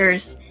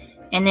pictures,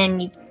 and then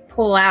you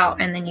pull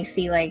out, and then you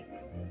see like.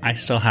 I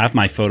still have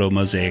my photo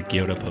mosaic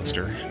Yoda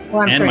poster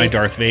and my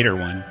Darth Vader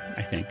one.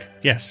 I think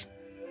yes.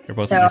 They're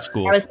both in the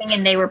school. I was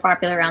thinking they were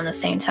popular around the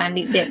same time.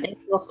 The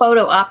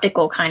photo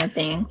optical kind of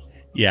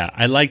things. Yeah,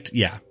 I liked.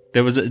 Yeah,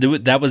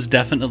 that was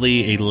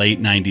definitely a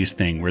late '90s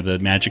thing, where the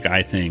Magic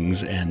Eye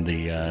things and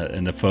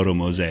the photo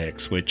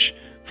mosaics. Which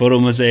photo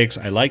mosaics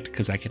I liked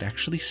because I could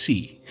actually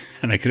see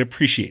and I could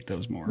appreciate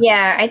those more.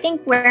 Yeah, I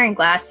think wearing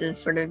glasses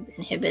sort of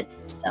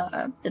inhibits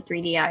the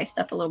 3D eye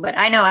stuff a little bit.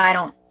 I know I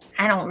don't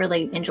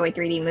really enjoy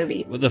 3D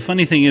movies. Well, the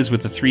funny thing is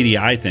with the 3D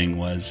eye thing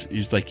was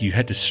it's like you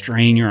had to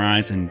strain your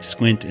eyes and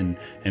squint and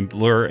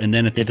blur, and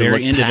then at the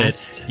very end of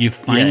it, you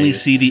finally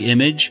see the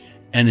image,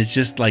 and it's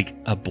just like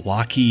a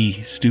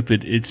blocky,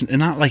 stupid. It's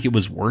not like it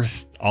was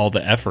worth all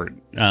the effort.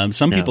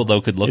 Some people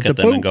though could look at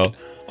them and go,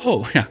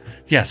 "Oh yeah."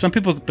 Some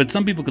people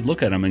could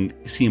look at them and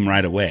see them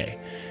right away,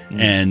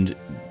 and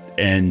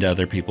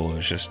other people it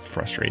was just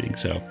frustrating.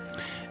 So.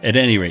 At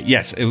any rate,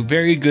 yes, a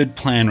very good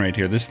plan right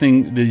here. This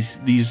thing,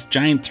 these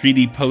giant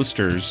 3D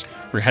posters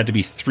had to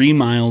be 3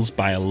 miles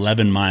by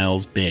 11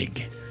 miles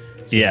big.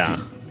 So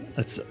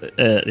that's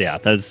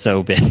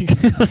so big.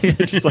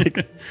 Just like,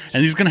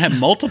 and he's going to have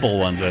multiple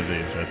ones of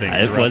these. I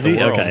think. Was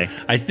he? Okay.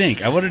 I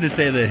think I wanted to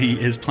say that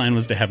his plan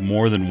was to have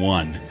more than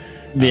one.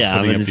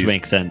 Which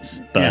makes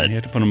sense. But you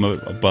have to put them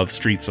above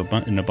streets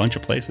in a bunch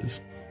of places.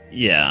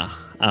 Yeah.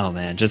 Oh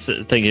man, just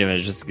thinking of it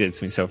just gets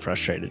me so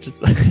frustrated.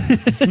 Just,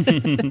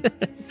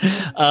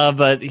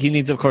 but he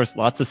needs, of course,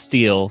 lots of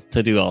steel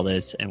to do all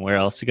this, and where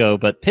else to go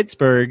but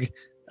Pittsburgh?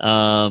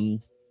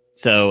 And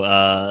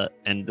the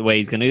way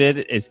he's going to do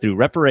it is through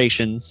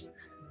reparations.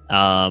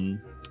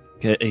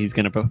 He's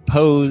going to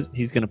pose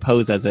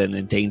as an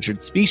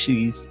endangered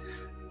species,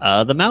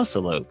 the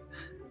mouse-elope,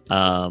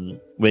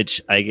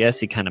 which I guess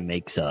he kind of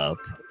makes up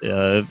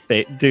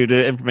due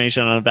to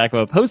information on the back of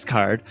a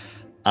postcard.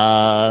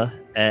 But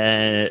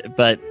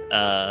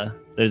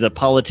there's a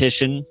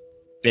politician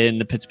in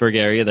the Pittsburgh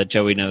area that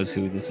Joey knows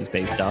who this is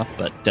based off,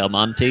 but Del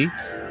Monte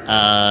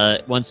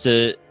wants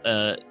to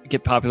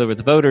get popular with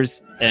the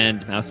voters,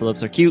 and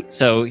mouse-elopes are cute,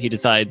 so he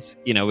decides,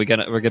 we're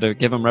gonna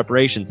give him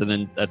reparations, and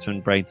then that's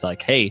when Brain's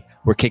like, hey,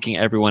 we're kicking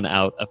everyone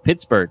out of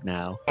Pittsburgh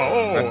now.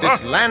 But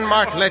this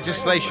landmark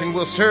legislation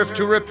will serve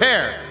to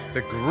repair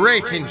the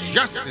great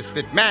injustice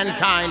that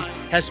mankind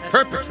has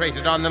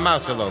perpetrated on the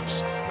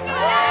mouse-elopes.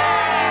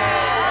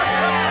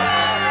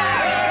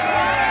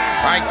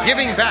 By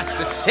giving back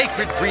the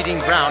sacred breeding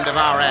ground of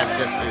our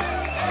ancestors,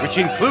 which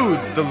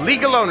includes the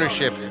legal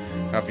ownership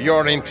of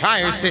your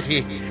entire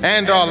city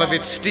and all of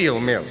its steel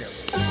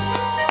mills.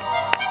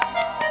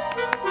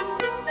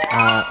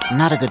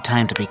 Not a good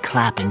time to be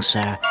clapping,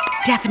 sir.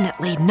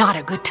 Definitely not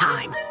a good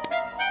time.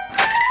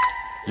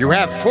 You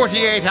have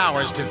 48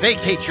 hours to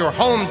vacate your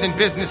homes and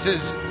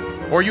businesses,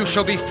 or you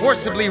shall be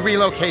forcibly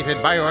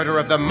relocated by order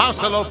of the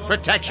Mouse-elope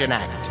Protection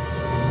Act.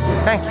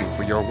 Thank you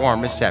for your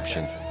warm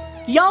reception.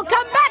 Y'all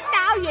come back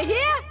now, you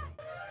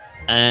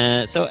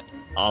hear? So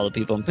all the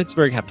people in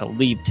Pittsburgh have to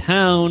leave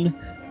town.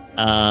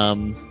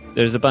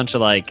 There's a bunch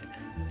of like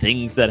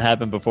things that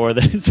happen before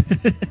this,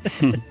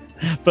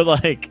 but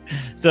like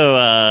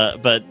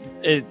but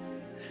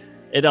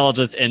it all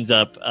just ends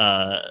up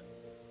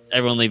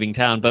everyone leaving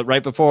town. But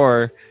right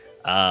before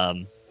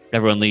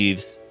everyone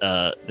leaves,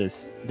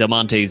 this Del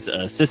Monte's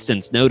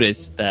assistants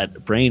notice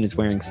that Brain is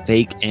wearing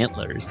fake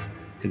antlers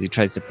because he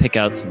tries to pick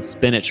out some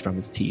spinach from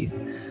his teeth.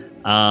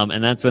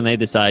 And that's when they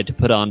decide to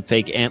put on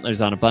fake antlers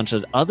on a bunch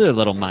of other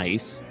little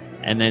mice.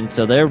 And then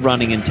so they're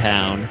running in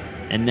town,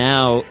 and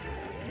now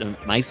the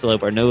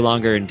Micelope are no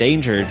longer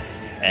endangered.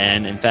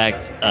 And in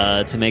fact,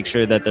 to make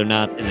sure that they're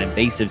not an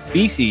invasive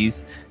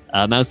species,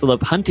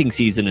 Mouselope hunting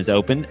season is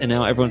open, and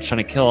now everyone's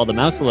trying to kill all the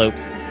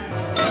Mouselopes.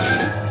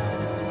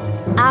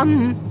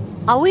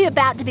 Are we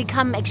about to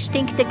become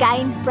extinct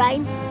again,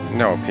 Brain?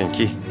 No,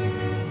 Pinky.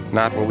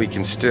 Not while we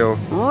can still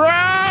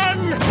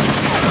run!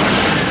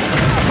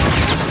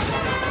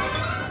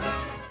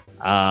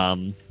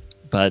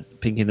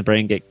 But Pinky and the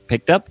Brain get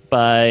picked up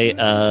by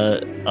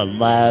a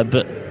lab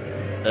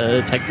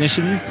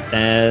technicians,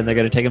 and they're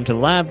going to take them to the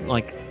lab,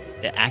 like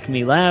the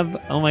Acme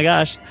lab. Oh my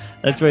gosh,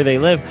 that's where they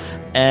live.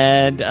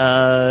 And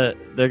they're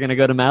going to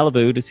go to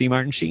Malibu to see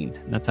Martin Sheen.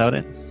 And that's how it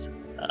ends.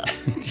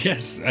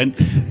 Yes,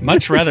 I'd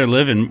much rather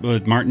live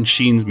with Martin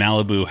Sheen's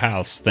Malibu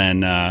house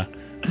than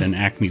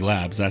Acme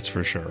Labs, that's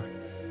for sure.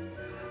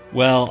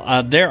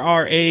 Well, there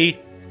are a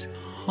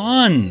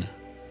ton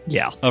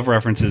of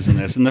references in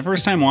this. And the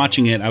first time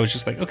watching it, I was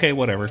just like, okay,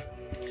 whatever.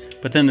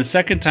 But then the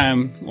second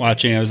time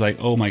watching, I was like,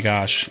 oh my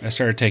gosh, I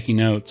started taking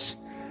notes.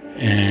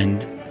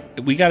 And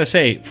we got to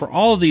say, for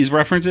all of these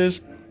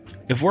references,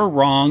 if we're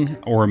wrong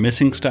or we're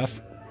missing stuff,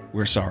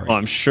 we're sorry. Well,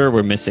 I'm sure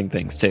we're missing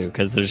things too,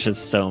 because there's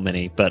just so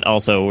many. But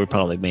also, we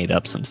probably made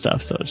up some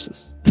stuff, so it's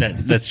just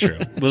that's true.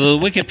 Well,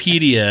 the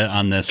Wikipedia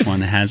on this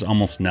one has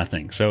almost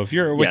nothing. So if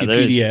you're a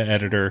Wikipedia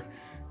editor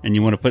and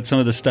you want to put some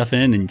of the stuff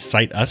in and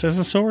cite us as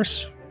a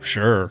source,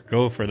 sure,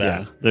 go for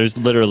that. Yeah, there's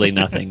literally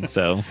nothing.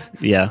 So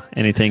yeah,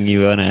 anything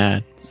you want to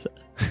add. So.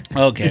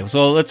 Okay,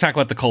 so let's talk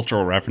about the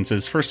cultural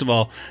references. First of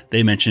all,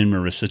 they mentioned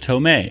Marissa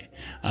Tomei.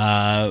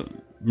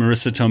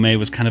 Marissa Tomei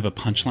was kind of a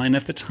punchline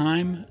at the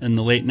time in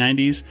the late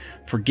 90s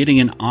for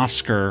getting an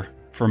Oscar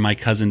for My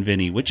Cousin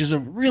Vinny, which is a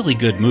really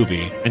good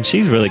movie. And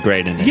she's really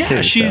great in it, too.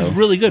 Yeah, she's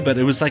really good, but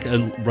it was like a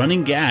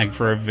running gag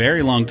for a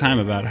very long time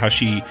about how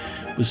she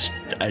was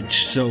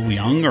so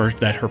young, or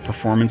that her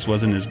performance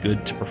wasn't as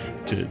good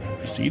to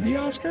receive the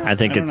Oscar. I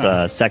think it's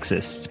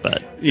sexist,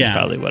 but it's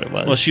probably what it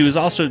was. Well, she was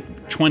also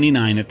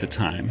 29 at the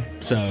time,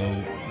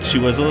 so she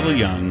was a little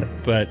young,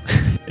 but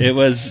it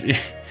was...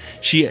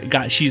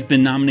 She's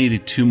been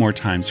nominated 2 more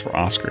times for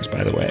Oscars,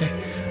 by the way,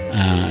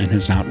 and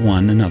has not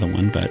won another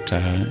one. But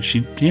she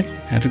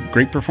had a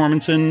great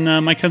performance in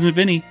My Cousin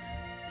Vinny.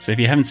 So if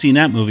you haven't seen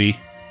that movie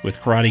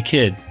with Karate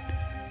Kid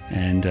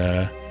and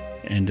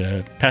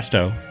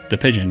Pesto, the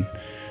pigeon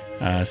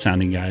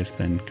sounding guys,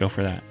 then go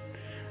for that.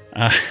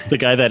 The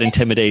guy that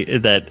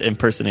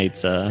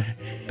impersonates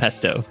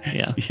Pesto.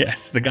 Yeah.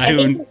 Yes, the guy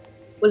who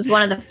was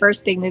one of the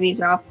first big movies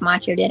Ralph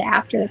Macchio did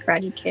after The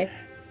Karate Kid.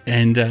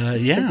 And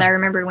because I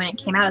remember when it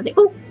came out, I was like,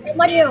 "Ooh,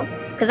 Macchio,"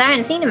 because I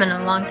hadn't seen him in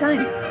a long time.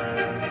 He's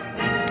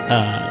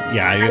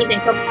in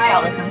Cobra Kai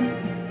all the time.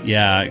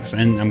 Yeah,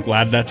 and I'm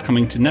glad that's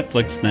coming to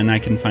Netflix. Then I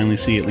can finally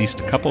see at least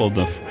a couple of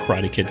the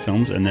Karate Kid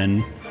films, and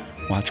then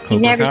watch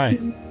Cobra Kai.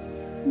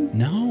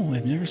 No,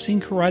 I've never seen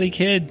Karate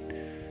Kid.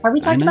 Are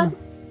we talking about it?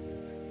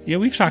 Yeah,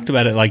 we've talked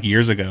about it like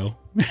years ago.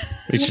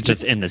 We should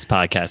just end this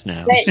podcast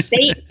now. But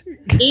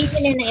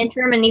even in the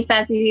interim in these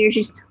past few years,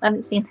 you still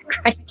haven't seen the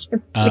Karate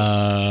Kid.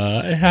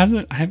 I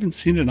haven't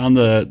seen it on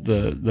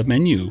the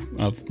menu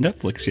of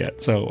Netflix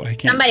yet, so I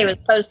can't. Somebody was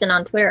posting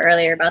on Twitter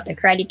earlier about the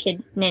Karate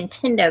Kid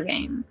Nintendo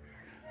game.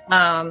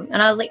 And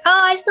I was like,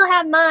 oh, I still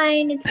have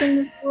mine. It's in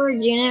the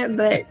storage unit,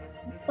 but I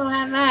still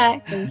have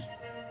that. Because,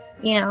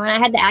 when I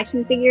had the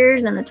action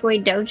figures and the toy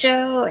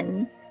dojo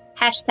and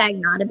hashtag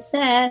not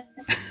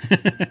obsessed.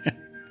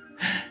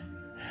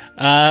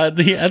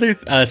 The other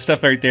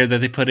stuff right there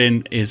that they put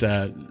in is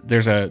they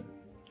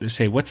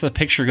say, what's the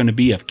picture going to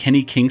be of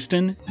Kenny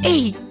Kingston?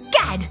 Hey,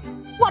 Gad!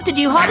 What did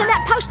you hide in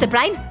that poster,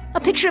 Brain?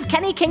 A picture of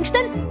Kenny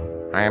Kingston?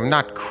 I am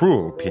not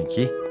cruel,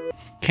 Pinky.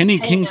 Kenny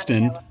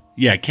Kingston.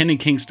 Yeah, Kenny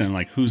Kingston.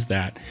 Like, who's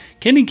that?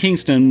 Kenny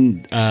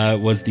Kingston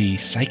was the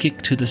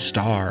psychic to the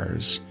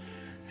stars.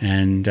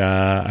 And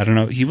I don't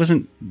know. He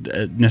wasn't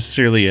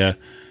necessarily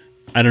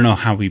I don't know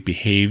how he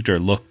behaved or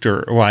looked,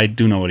 well, I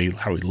do know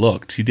how he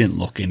looked. He didn't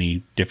look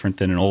any different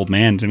than an old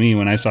man to me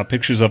when I saw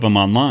pictures of him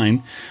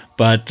online.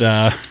 But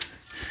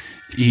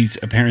he's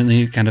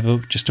apparently kind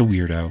of just a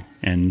weirdo.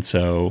 And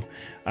so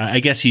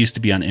I guess he used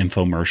to be on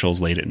infomercials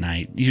late at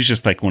night. He was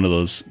just like one of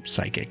those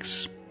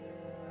psychics.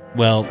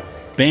 Well,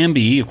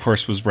 Bambi, of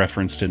course, was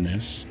referenced in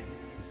this.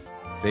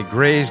 They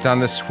grazed on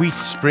the sweet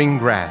spring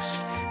grass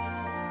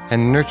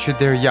and nurtured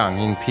their young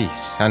in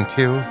peace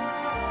until...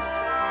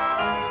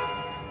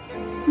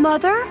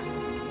 Mother,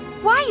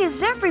 why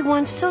is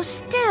everyone so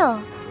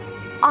still?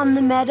 On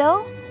the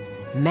meadow?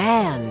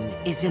 Man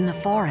is in the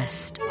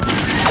forest.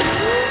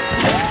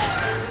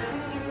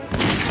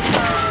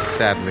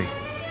 sadly.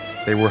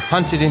 They were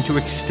hunted into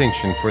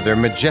extinction for their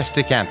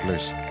majestic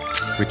antlers,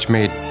 which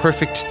made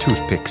perfect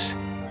toothpicks.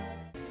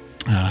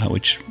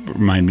 Which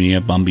remind me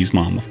of Bumby's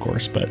mom, of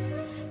course, but,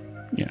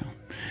 you know,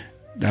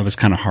 that was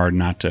kind of hard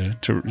not to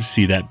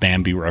see that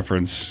Bambi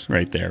reference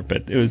right there,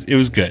 but it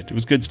was good. It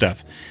was good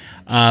stuff.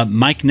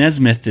 Mike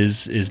Nesmith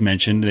is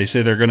mentioned. They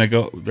say they're going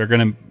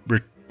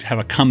to have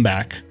a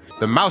comeback.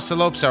 The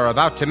Mouselopes are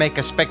about to make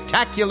a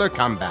spectacular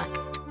comeback.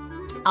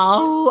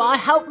 Oh, I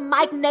hope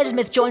Mike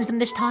Nesmith joins them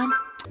this time.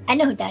 I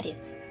know who that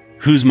is.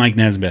 Who's Mike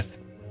Nesmith?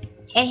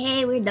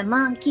 Hey, we're the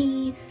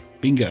monkeys.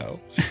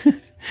 Bingo.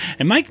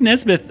 And Mike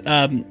Nesmith,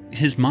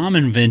 his mom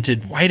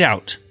invented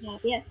whiteout.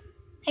 Yeah,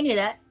 I knew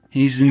that.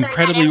 He's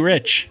incredibly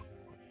rich.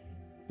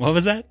 What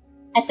was that?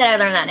 I said I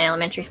learned that in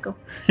elementary school.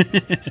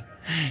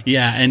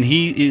 Yeah, and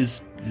he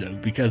is,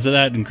 because of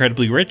that,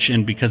 incredibly rich,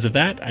 and because of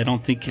that, I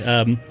don't think...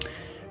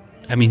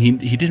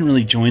 he didn't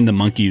really join the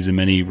Monkees in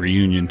many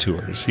reunion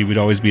tours. He would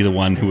always be the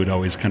one who would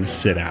always kind of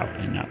sit out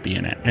and not be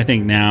in it. I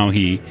think now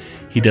he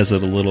does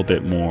it a little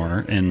bit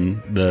more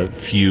in the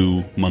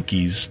few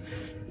Monkees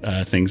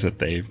things that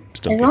they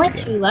still. There's only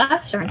two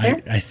left, aren't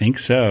there? I think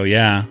so,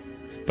 yeah.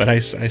 But I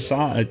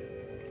saw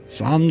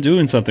them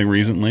doing something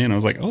recently, and I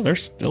was like, oh, they're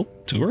still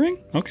touring?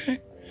 Okay.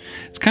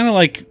 It's kind of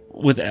like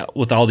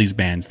with all these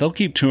bands, they'll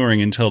keep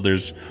touring until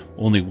there's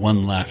only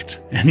one left,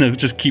 and they'll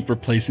just keep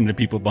replacing the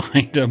people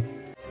behind them.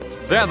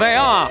 There they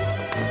are!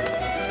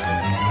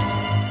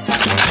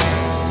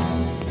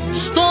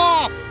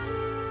 Stop!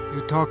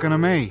 You talking to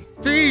me?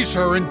 These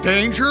are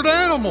endangered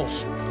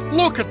animals.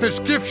 Look at this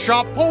gift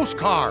shop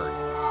postcard.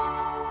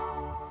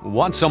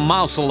 What's a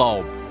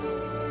mouselope?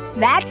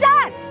 That's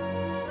us!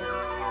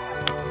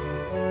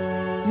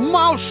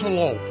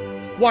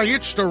 Mouselope. Why,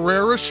 it's the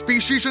rarest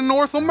species in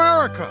North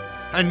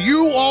America, and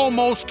you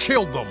almost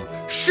killed them.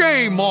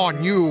 Shame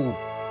on you.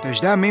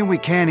 Does that mean we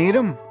can't eat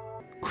them?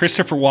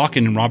 Christopher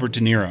Walken and Robert De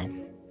Niro.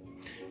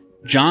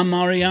 John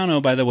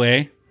Mariano, by the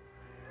way.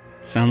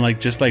 Sound like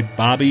just like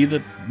Bobby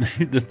the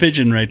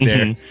pigeon right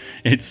there. Mm-hmm.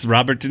 It's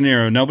Robert De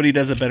Niro. Nobody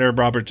does a better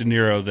Robert De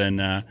Niro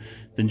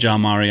than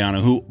John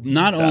Mariano, who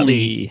not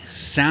only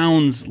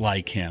sounds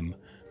like him,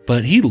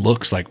 but he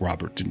looks like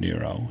Robert De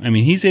Niro. I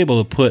mean, he's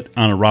able to put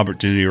on a Robert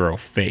De Niro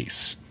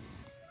face,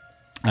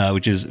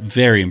 which is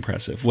very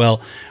impressive.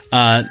 Well,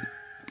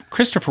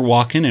 Christopher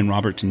Walken and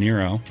Robert De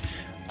Niro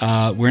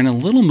were in a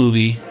little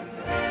movie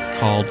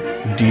called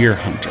Deer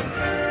Hunter.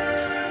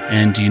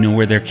 And do you know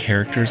where their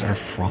characters are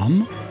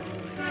from?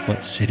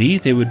 What city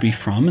they would be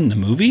from in the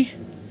movie?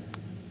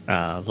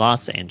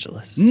 Los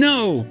Angeles.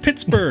 No,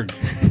 Pittsburgh.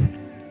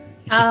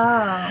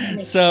 Oh.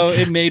 So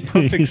it made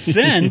perfect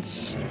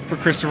sense for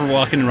Christopher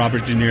Walken and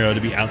Robert De Niro to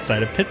be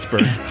outside of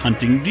Pittsburgh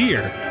hunting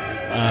deer.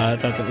 I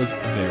thought that was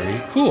very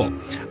cool.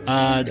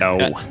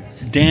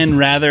 Dan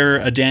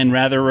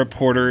Rather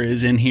reporter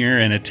is in here,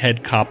 and a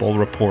Ted Koppel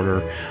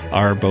reporter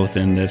are both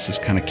in this as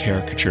kind of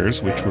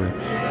caricatures, which were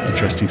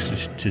interesting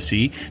to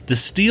see. The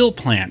steel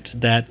plant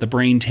that the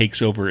brain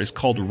takes over is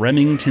called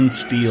Remington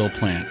Steel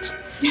Plant.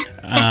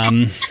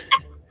 And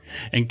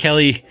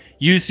Kelly,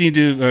 you seem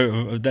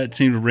to that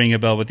seemed to ring a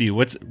bell with you.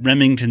 What's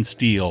Remington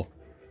Steel?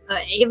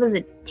 It was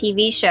a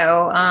TV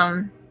show.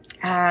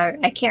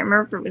 I can't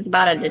remember if it was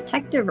about a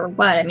detective or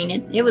what. I mean,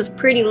 it was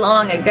pretty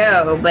long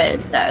ago, but it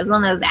was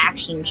one of those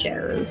action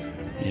shows.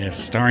 Yes,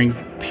 starring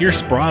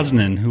Pierce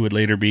Brosnan, who would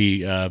later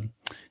be, of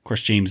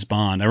course, James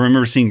Bond. I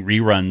remember seeing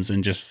reruns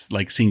and just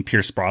like seeing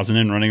Pierce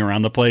Brosnan running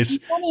around the place.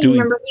 I don't even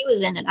remember he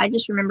was in it. I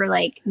just remember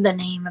like the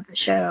name of the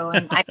show,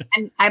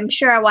 and I'm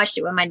sure I watched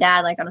it with my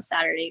dad like on a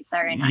Saturday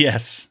night.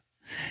 Yes.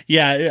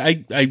 Yeah,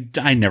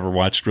 I never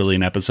watched really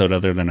an episode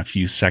other than a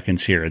few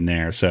seconds here and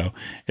there, so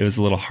it was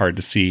a little hard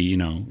to see,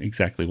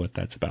 exactly what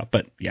that's about.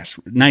 But yes,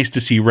 nice to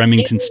see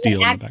Remington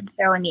Steel in the back.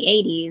 Show in the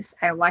 80s,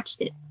 I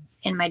watched it,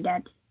 and my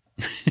dad.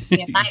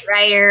 Knight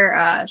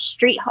Rider,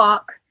 Street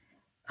Hawk.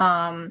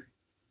 What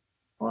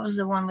was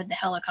the one with the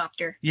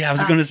helicopter? Yeah, I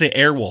was going to say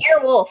Airwolf.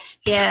 Airwolf,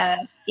 yeah.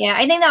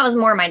 I think that was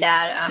more my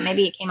dad.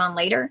 Maybe it came on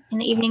later in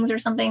the evenings or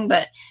something,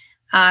 but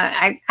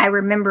I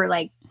remember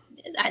like.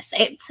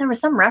 There was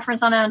some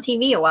reference on it on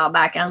TV a while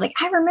back, and I was like,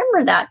 I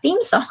remember that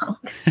theme song.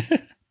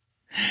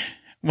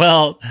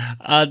 Well,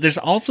 there's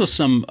also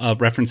some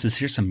references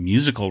here, some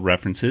musical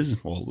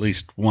references. Well, at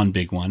least one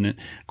big one. Of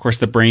course,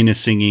 the brain is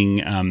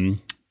singing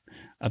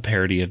a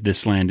parody of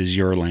This Land Is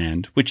Your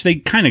Land, which they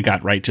kind of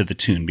got right to the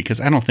tune, because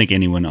I don't think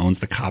anyone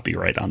owns the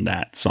copyright on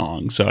that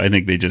song. So I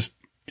think they just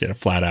did a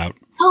flat out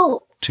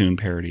tune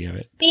parody of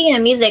it. Speaking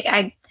of music,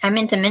 I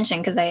meant to mention,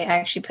 because I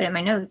actually put it in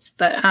my notes,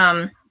 but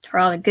for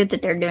all the good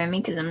that they're doing me,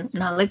 because I'm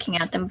not looking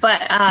at them,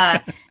 but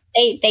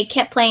they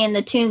kept playing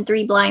the tune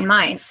Three Blind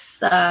Mice.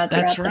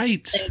 That's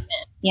right.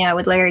 Yeah,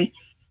 with Larry.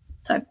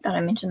 So I thought I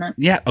mentioned that.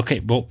 Yeah,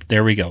 okay. Well,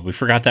 there we go. We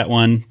forgot that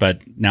one,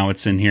 but now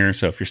it's in here.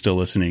 So if you're still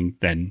listening,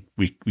 then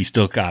we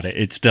still got it.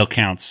 It still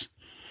counts.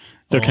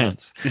 Still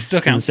counts. It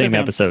still counts. Same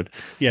episode.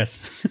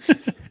 Yes.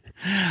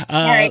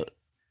 All right.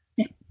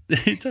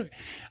 It's okay.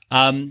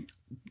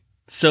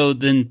 So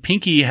then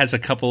Pinky has a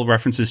couple of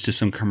references to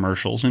some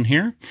commercials in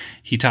here.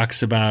 He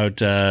talks about,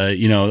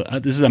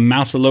 this is a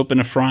mouse-elope in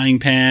a frying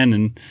pan,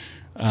 and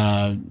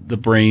the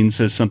brain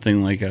says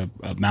something like a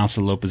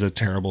mouse-elope is a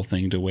terrible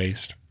thing to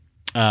waste.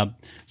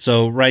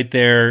 So right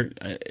there,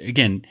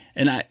 again,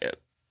 and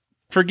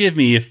forgive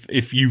me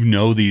if you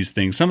know these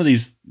things. Some of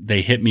these,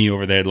 they hit me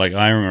over there like,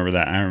 I remember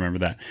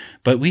that.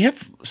 But we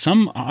have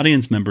some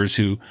audience members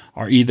who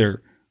are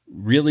either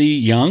really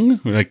young,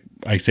 like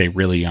I say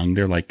really young,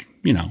 they're like,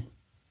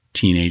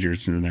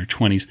 teenagers in their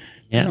 20s.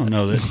 Yeah. They don't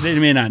know this. They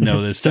may not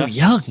know this So stuff.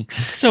 young.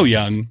 So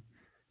young.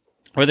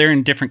 Or they're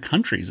in different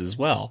countries as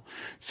well.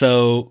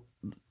 So,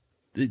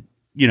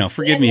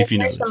 forgive me if you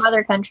know this. From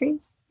other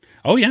countries?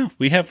 Oh yeah,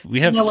 we have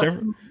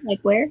several. Like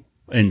where?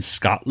 In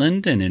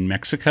Scotland and in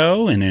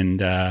Mexico and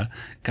in, I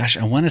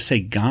want to say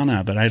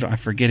Ghana, but I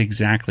forget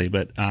exactly.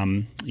 But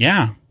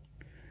yeah,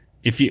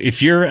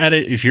 if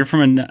you're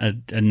from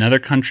another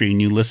country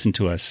and you listen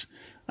to us,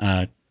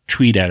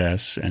 tweet at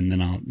us, and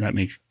then I'll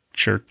make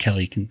sure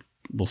Kelly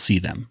will see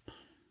them,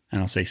 and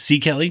I'll say, "See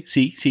Kelly,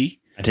 see."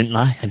 I didn't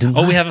lie.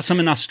 We have some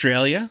in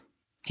Australia.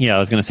 Yeah, I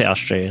was going to say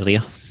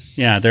Australia.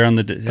 Yeah, they're on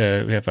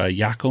the. We have a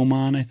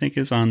Yakomon, I think,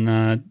 is on.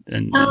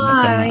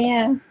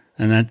 Yeah.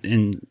 And that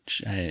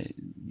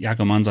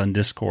Yakomon's on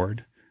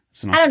Discord.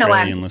 It's an I don't know why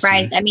I'm Australian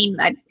surprised. listener. I mean,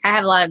 I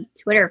have a lot of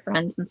Twitter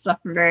friends and stuff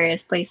from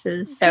various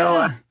places,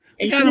 so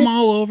You got them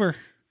all over.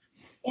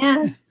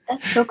 Yeah,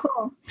 that's so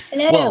cool.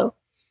 Hello. Well,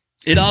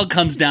 it all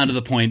comes down to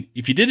the point.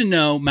 If you didn't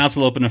know,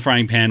 Mouse-elope in a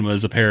Frying Pan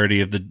was a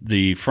parody of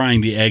the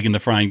frying the egg in the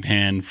frying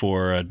pan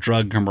for a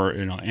drug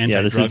anti-drug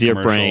Yeah, this is your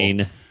commercial.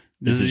 brain.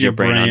 This is your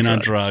brain on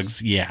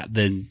drugs. Yeah,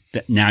 then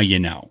now you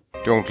know.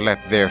 Don't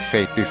let their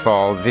fate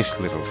befall this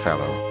little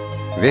fellow.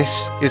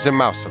 This is a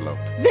mouse-elope.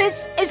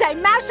 This is a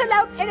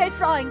mouse-elope in a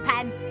frying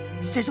pan.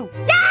 Sizzle.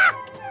 Yeah!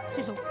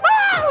 Sizzle.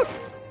 Oh!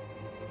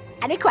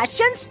 Any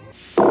questions?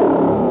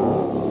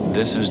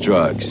 This is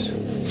drugs.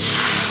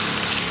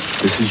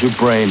 This is your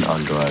brain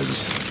on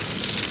drugs.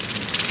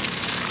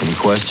 Any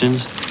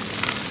questions?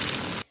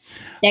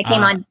 That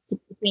came on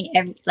between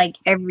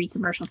every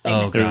commercial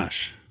segment. Oh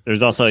gosh.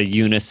 There's also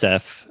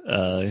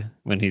UNICEF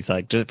when he's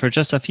like, for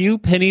just a few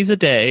pennies a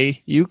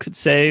day, you could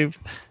save.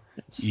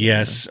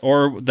 Yes,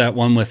 or that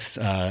one with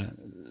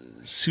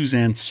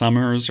Suzanne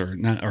Summers or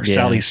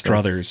Sally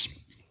Struthers.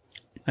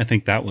 I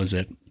think that was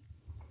it.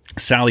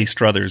 Sally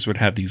Struthers would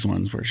have these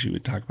ones where she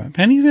would talk about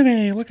pennies a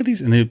day. Look at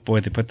these, and they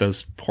put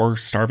those poor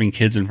starving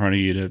kids in front of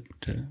you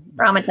to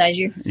traumatize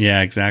you.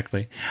 Yeah,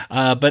 exactly.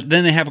 But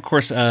then they have, of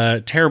course,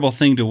 a terrible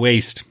thing to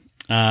waste.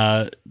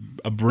 A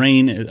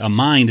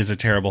mind is a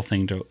terrible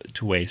thing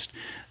to waste.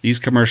 These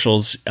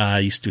commercials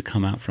used to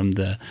come out from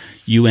the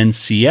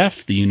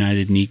UNCF, the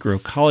United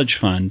Negro College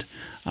Fund,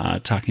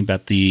 talking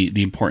about the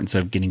importance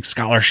of getting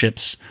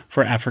scholarships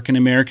for African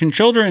American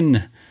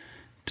children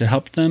to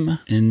help them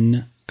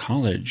in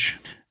college.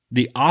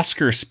 The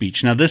Oscar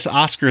speech. Now, this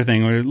Oscar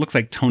thing, where it looks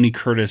like Tony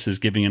Curtis is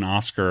giving an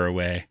Oscar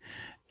away.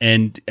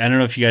 And I don't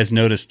know if you guys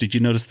noticed. Did you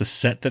notice the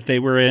set that they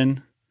were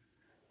in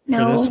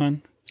for this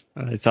one?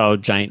 I saw a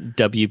giant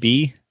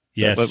WB.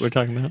 Yes. What we're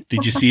talking about?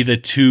 Did you see the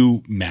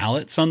two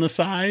mallets on the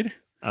side?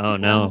 Oh,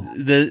 no.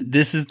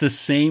 This is the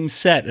same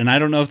set, and I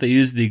don't know if they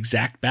used the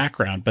exact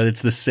background, but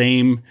it's the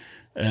same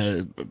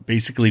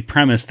basically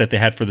premise that they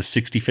had for the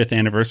 65th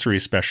anniversary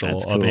special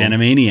of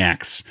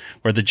Animaniacs,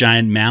 where the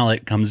giant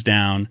mallet comes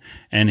down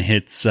and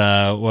hits,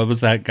 what was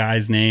that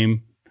guy's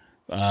name?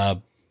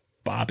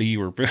 Bobby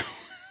or...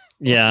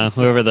 Yeah,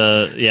 whoever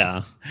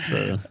the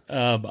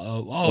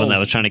one that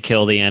was trying to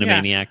kill the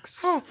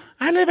Animaniacs. Yeah. Oh,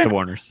 I live in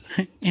Warners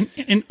in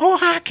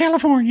Ojai,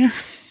 California.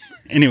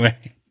 Anyway,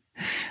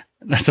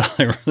 that's all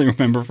I really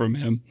remember from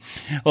him.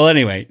 Well,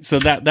 anyway, so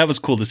that was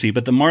cool to see.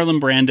 But the Marlon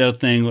Brando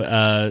thing,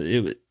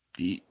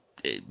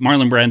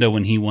 Marlon Brando,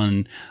 when he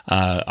won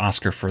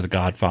Oscar for The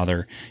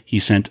Godfather, he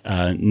sent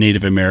a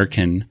Native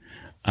American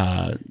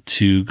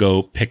to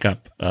go pick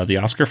up the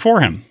Oscar for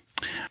him.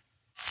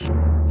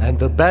 And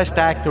the Best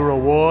Actor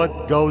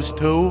award goes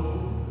to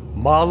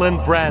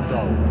Marlon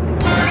Brando.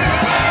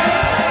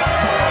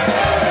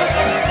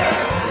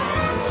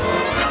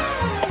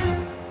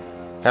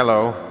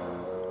 Hello,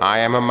 I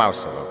am a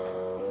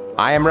mouse-elope.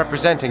 I am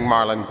representing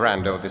Marlon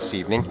Brando this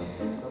evening.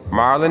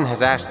 Marlon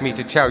has asked me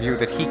to tell you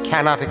that he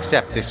cannot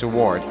accept this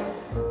award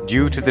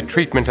due to the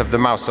treatment of the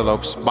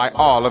mouse-elopes by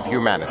all of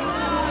humanity.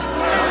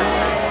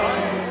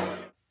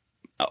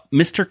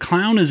 Mr.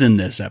 Clown is in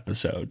this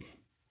episode.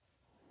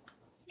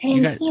 I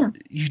didn't see him.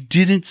 You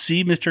didn't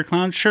see Mr.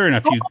 Clown? Sure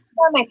enough. I on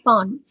my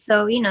phone,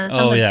 so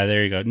Oh, yeah,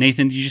 there you go.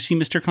 Nathan, did you see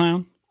Mr.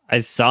 Clown? I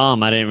saw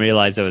him. I didn't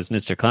realize it was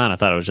Mr. Clown. I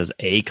thought it was just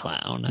a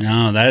clown.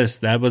 No,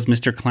 that was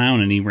Mr. Clown,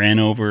 and he ran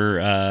over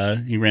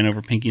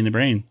Pinky and the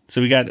Brain.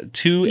 So we got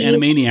two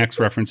Animaniacs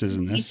references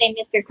in this. You say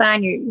Mr.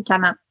 Clown, you're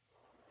talking about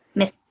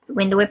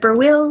when the whipper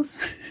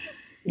wills.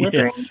 Whipper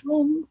Yes. and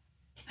wind.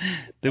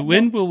 The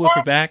wind will whip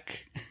her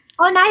back.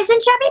 Oh, nice and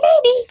chubby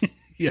baby.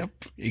 Yep,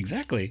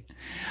 exactly.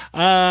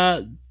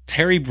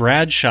 Terry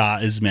Bradshaw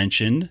is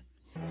mentioned.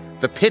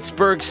 The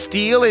Pittsburgh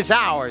Steel is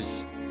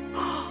ours.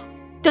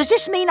 Does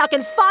this mean I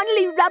can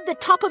finally rub the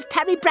top of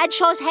Terry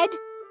Bradshaw's head?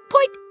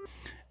 Point.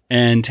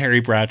 And Terry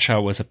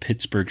Bradshaw was a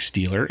Pittsburgh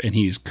Steeler, and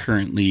he's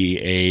currently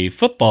a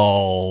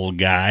football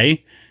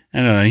guy. I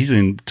don't know. He's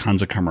in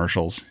tons of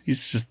commercials.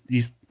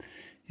 He's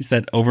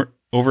that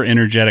over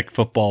energetic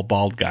football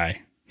bald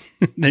guy.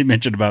 They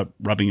mentioned about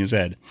rubbing his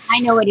head. I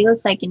know what he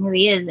looks like and who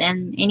he is,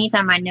 and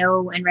anytime I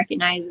know and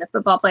recognize a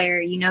football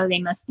player,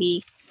 they must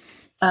be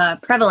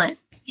prevalent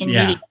in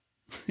media.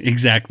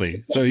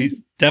 Exactly. So he's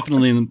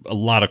definitely in a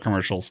lot of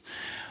commercials.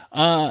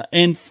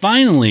 And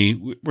finally,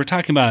 we're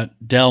talking about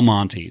Del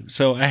Monte.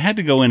 So I had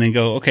to go in and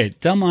go, okay,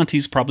 Del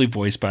Monte's probably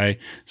voiced by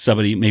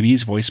somebody. Maybe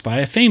he's voiced by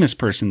a famous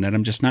person that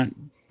I'm just not,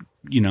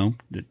 one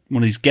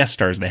of these guest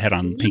stars they had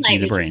on Pinky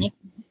the Brain.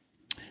 Nixon.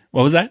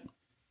 What was that?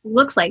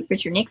 Looks like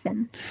Richard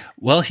Nixon.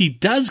 Well, he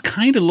does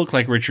kind of look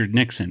like Richard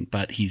Nixon,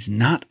 but he's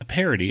not a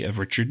parody of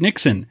Richard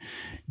Nixon.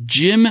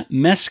 Jim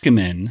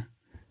Meskimen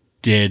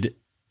did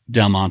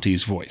Del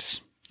Monte's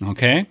voice.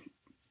 Okay.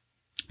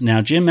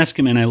 Now, Jim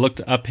Meskimen, I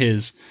looked up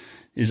his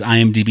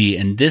IMDb,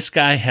 and this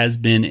guy has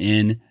been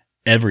in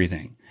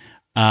everything.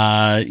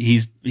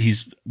 He's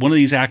one of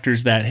these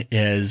actors that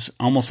is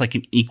almost like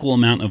an equal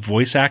amount of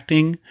voice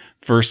acting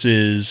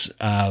versus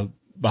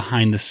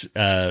behind this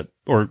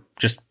or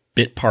just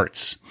bit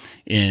parts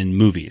in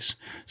movies.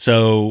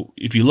 So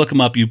if you look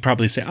him up, you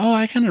probably say, "Oh,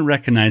 I kind of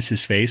recognize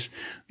his face."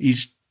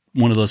 He's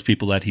one of those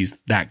people that he's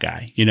that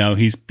guy.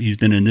 He's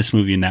been in this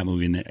movie and that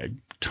movie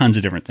and tons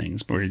of different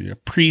things. But he's a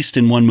priest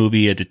in one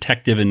movie, a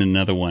detective in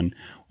another one,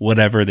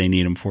 whatever they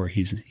need him for,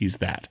 he's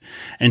that.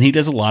 And he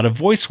does a lot of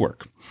voice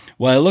work.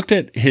 Well, I looked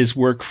at his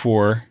work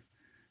for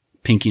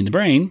Pinky and the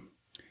Brain,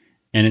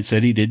 and it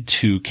said he did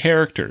 2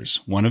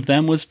 characters. One of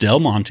them was Del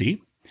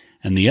Monte,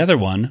 and the other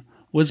one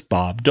was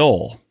Bob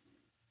Dole.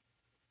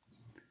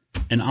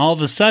 And all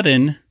of a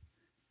sudden,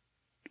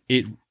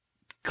 it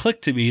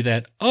clicked to me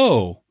that,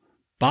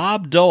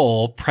 Bob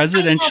Dole,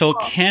 presidential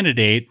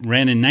candidate,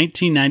 ran in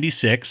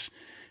 1996.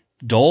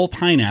 Dole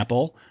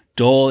pineapple.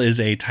 Dole is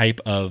a type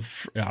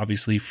of,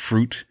 obviously,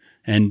 fruit.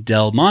 And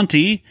Del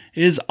Monte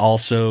is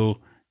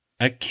also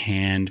a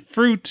canned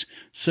fruit.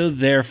 So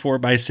therefore,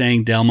 by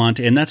saying Del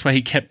Monte, and that's why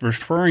he kept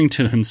referring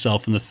to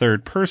himself in the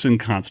third person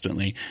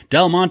constantly.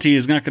 Del Monte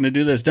is not going to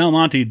do this. Del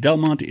Monte,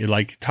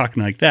 like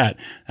talking like that.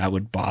 That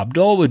would Bob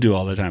Dole would do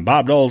all the time.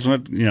 Bob Dole's,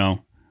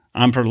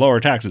 I'm for lower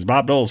taxes.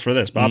 Bob Dole's for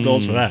this. Bob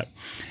Dole's for that.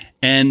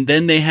 And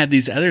then they had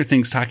these other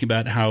things talking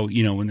about how,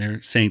 when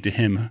they're saying to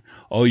him,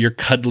 your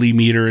cuddly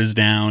meter is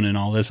down and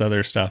all this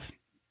other stuff.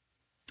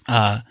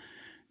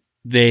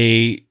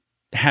 They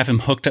have him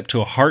hooked up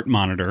to a heart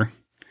monitor.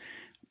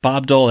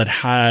 Bob Dole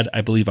had,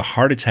 I believe, a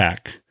heart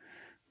attack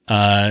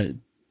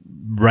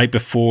right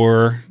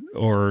before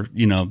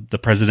the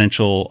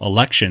presidential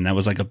election. That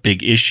was like a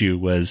big issue,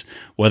 was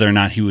whether or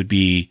not he would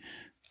be,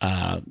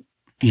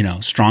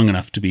 strong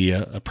enough to be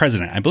a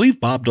president. I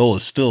believe Bob Dole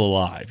is still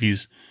alive.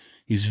 He's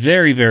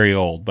very, very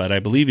old, but I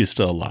believe he's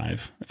still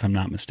alive, if I'm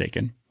not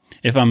mistaken.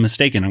 If I'm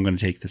mistaken, I'm going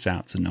to take this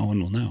out so no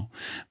one will know.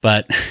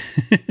 But,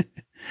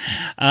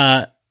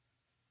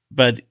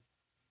 but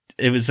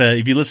it was,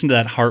 if you listen to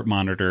that heart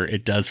monitor,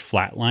 it does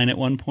flatline at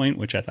one point,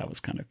 which I thought was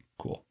kind of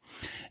cool.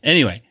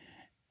 Anyway,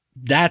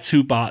 that's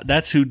who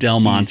Del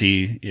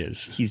Monte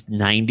is. He's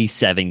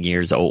 97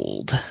 years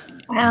old.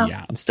 Wow.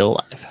 Yeah, I'm still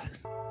alive.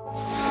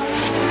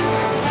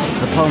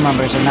 The poll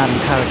numbers are not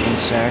encouraging,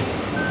 sir.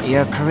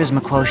 Your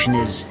charisma quotient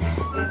is,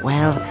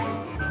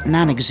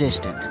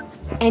 non-existent.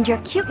 And your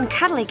cute and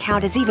cuddly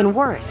count is even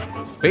worse.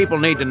 People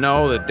need to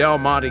know that Del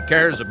Monte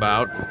cares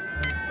about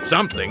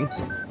something.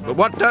 But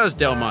what does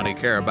Del Monte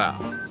care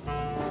about?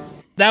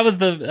 That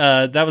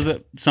was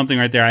something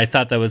right there. I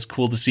thought that was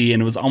cool to see,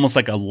 and it was almost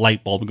like a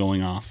light bulb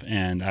going off,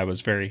 and I was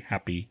very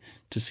happy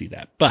to see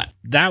that. But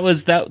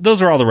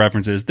those are all the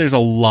references. There's a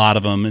lot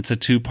of them. It's a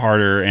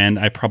 2-parter, and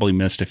I probably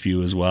missed a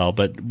few as well.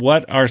 But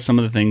what are some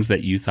of the things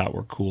that you thought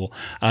were cool?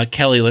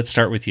 Kelly, let's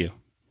start with you.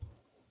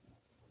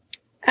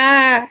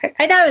 I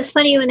thought it was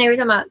funny when they were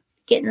talking about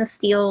getting the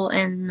steel,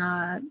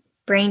 and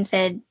Brain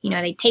said,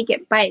 they take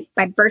it by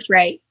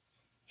birthright,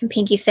 and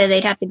Pinky said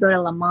they'd have to go to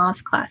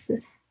Lamaze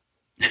classes.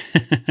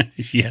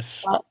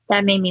 Yes.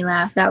 That made me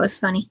laugh. That was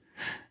funny.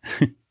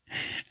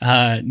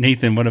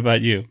 Nathan, what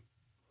about you?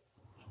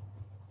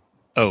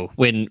 Oh,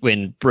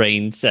 when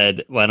Brain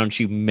said, "Why don't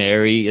you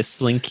marry a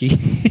Slinky?"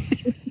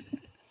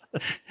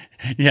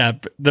 Yeah,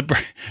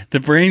 the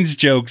Brain's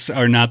jokes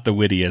are not the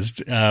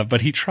wittiest,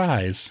 but he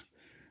tries.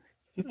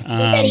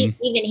 Even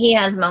he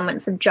has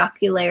moments of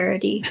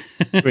jocularity,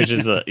 which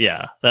is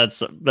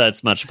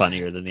that's much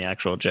funnier than the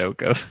actual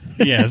joke of.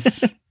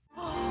 Yes.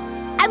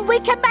 And we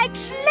can make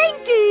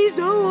Slinkies.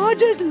 Oh, I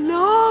just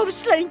love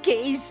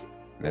Slinkies.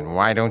 Then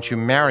why don't you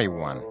marry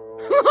one?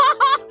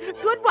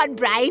 Good one,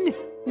 Brain.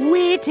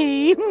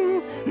 Witty.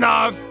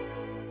 Nav.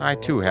 I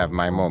too have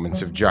my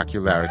moments of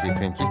jocularity,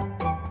 Pinky.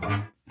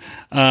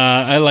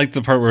 I like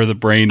the part where the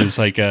Brain is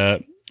like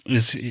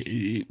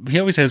he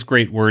always has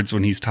great words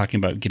when he's talking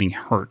about getting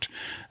hurt.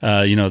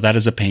 That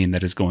is a pain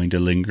that is going to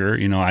linger.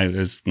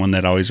 There's one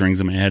that always rings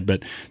in my head,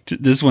 but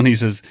this one he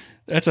says,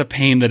 that's a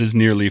pain that is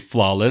nearly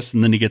flawless.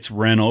 And then he gets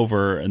ran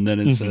over, and then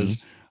it says,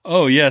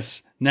 "Oh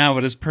yes, now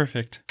it is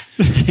perfect."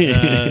 I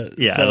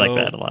like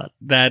that a lot.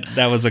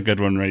 That was a good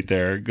one right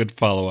there. Good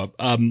follow up.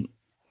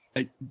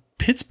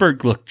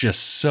 Pittsburgh looked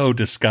just so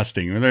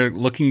disgusting when they're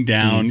looking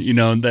down. You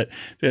know,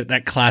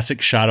 that classic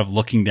shot of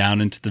looking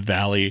down into the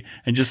valley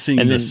and just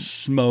seeing the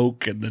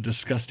smoke and the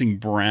disgusting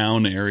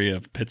brown area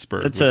of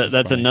Pittsburgh.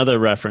 That's another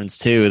reference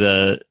to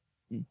the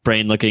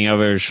Brain looking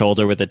over his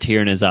shoulder with a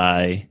tear in his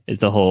eye is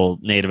the whole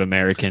Native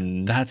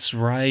American. That's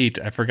right.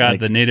 I forgot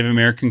the Native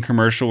American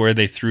commercial where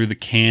they threw the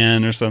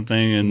can or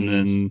something, and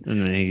then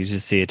you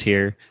just see a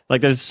tear.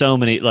 Like there's so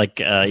many. Like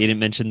you didn't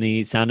mention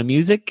the Sound of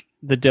Music.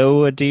 The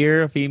doe, a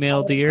deer, a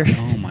female deer.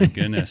 Oh my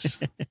goodness!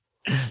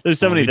 There's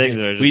so many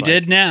things. We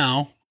did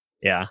now.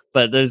 Yeah,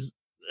 but there's.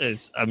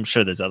 I'm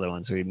sure there's other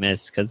ones we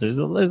missed because there's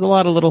a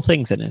lot of little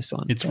things in this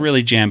one. It's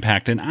really jam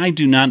packed, and I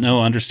do not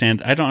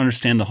understand. I don't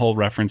understand the whole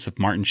reference of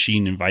Martin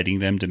Sheen inviting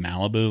them to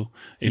Malibu.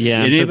 If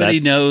anybody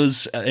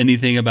knows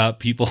anything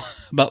about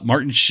about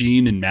Martin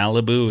Sheen and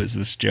Malibu as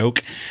this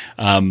joke,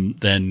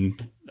 then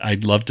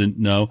I'd love to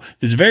know.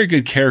 There's a very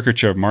good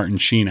caricature of Martin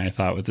Sheen, I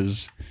thought, with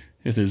his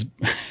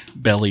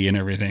belly and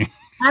everything.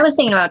 I was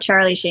thinking about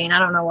Charlie Sheen. I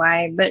don't know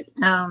why, but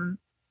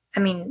I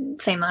mean,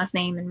 same last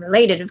name and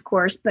related, of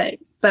course, but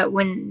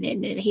when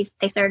they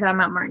started talking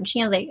about Martin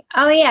Sheen, I was like,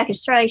 oh yeah,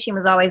 because Charlie Sheen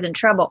was always in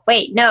trouble.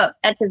 Wait, no,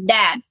 that's his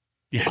dad.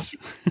 Yes.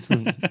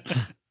 Sheen.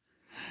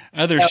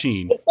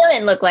 It still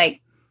didn't look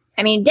like,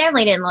 I mean, it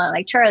definitely didn't look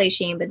like Charlie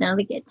Sheen, but then I was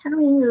like, it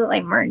totally didn't look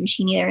like Martin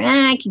Sheen either.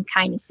 And I can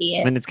kind of see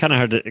it. I mean, it's kind of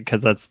hard to,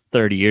 because that's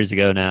 30 years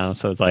ago now.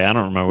 So it's like, I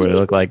don't remember what it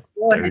looked like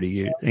 30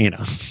 years, you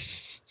know.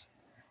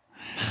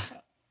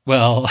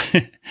 Well,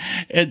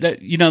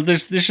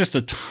 there's just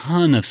a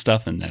ton of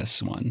stuff in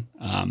this one.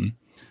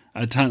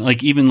 A ton, like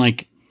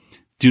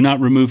do not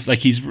remove, like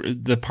he's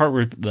the part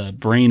where the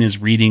Brain is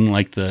reading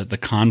like the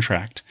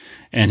contract,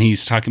 and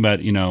he's talking about,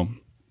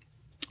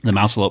 the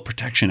Mouselope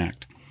Protection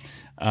Act,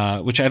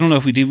 which I don't know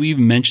if we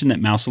even mention that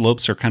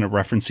mouselopes are kind of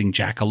referencing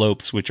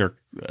jackalopes, which are,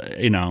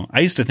 I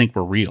used to think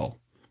were real,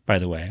 by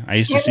the way.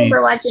 I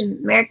remember watching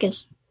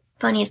America's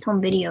Funniest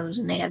Home Videos,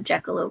 and they'd have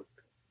jackalope.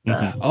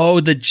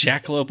 Oh, the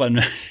jackalope on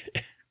God,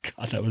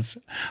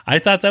 I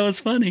thought that was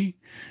funny.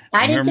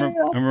 I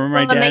remember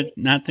my dad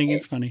not thinking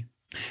it's funny.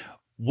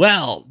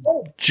 Well,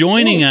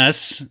 joining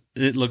us,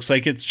 it looks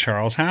like it's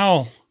Charles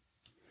Howell.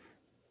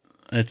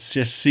 Let's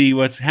just see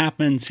what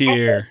happens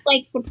here.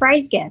 Like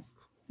surprise guest.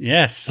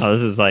 Yes. Oh,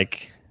 this is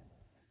like.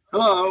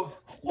 Hello.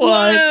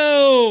 What?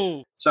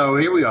 Whoa. So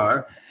here we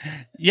are.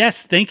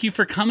 Yes, thank you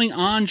for coming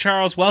on,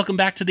 Charles. Welcome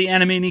back to the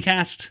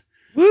Animaniacast.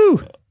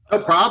 Woo. No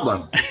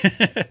problem.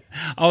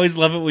 Always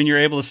love it when you're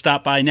able to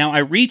stop by. Now, I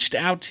reached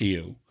out to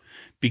you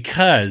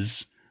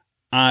because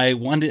I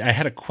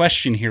had a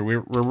question here.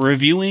 We're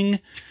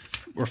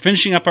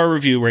finishing up our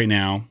review right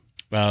now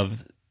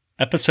of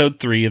episode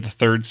 3 of the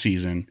 3rd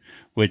season,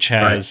 which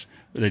has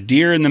the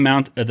deer and the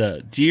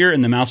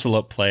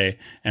Mouselope play,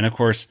 and of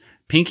course,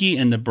 Pinky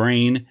and the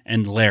Brain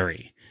and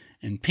Larry.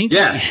 And Pinky,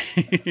 yes,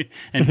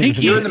 and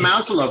Pinky, Deer and the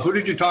Mouselope. Who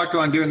did you talk to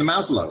on Deer and the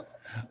Mouselope?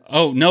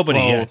 Oh, nobody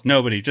yet.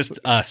 Nobody, just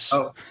us.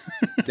 Oh,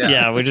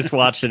 yeah, we just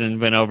watched it and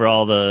went over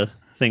all the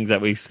things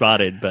that we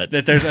spotted, but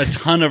that there's a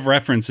ton of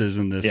references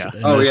in this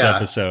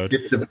episode.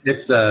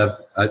 It's a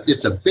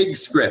big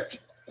script.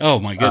 Oh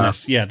my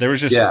goodness. There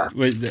was just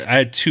I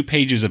had 2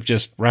 pages of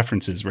just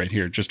references right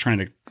here, just trying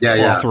to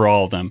crawl through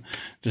all of them.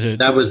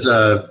 That was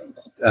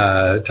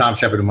Tom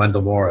Shepard and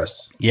Wendell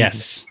Morris.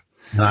 Yes.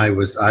 And I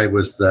was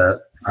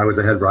the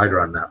head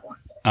writer on that one.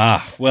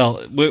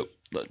 Well,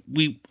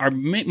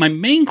 my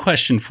main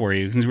question for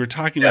you, since we're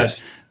talking about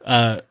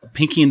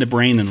Pinky and the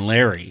Brain and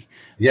Larry,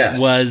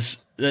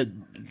 was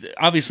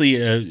obviously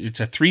it's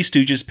a Three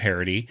Stooges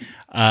parody,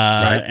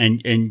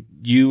 and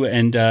you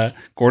and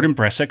Gordon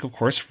Bresic, of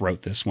course,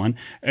 wrote this one.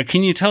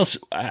 Can you tell us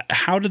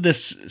how did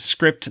this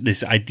script,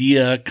 this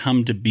idea,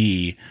 come to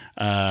be?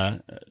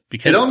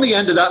 Because it only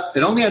ended up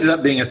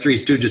being a Three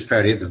Stooges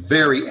parody at the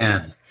very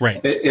end. Right.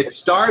 It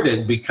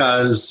started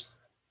because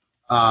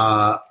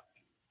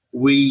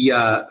we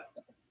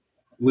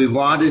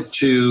wanted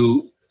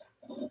to.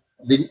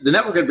 The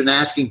network had been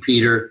asking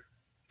Peter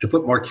to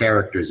put more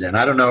characters in.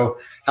 I don't know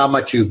how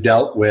much you've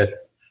dealt with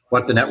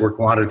what the network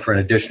wanted for an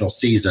additional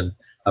season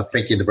of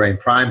Pinky and the Brain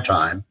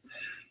Primetime,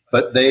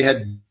 but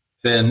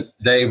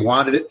they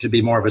wanted it to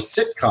be more of a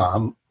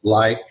sitcom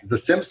like The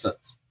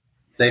Simpsons.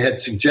 They had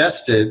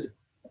suggested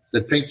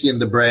that Pinky and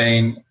the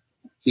Brain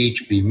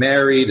each be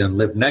married and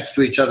live next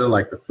to each other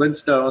like the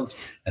Flintstones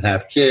and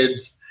have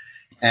kids.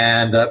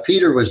 And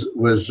Peter was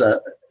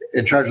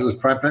in charge of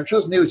those primetime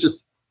shows, and he was just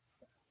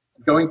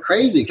going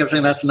crazy. He kept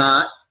saying, that's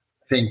not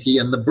Pinky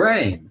and the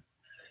Brain.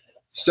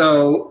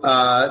 So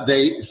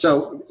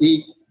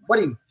what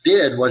he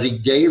did was he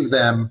gave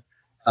them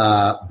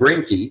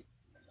Brinky,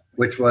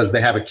 which was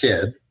they have a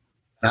kid.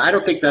 Now, I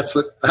don't think that's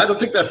what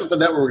the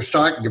network was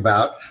talking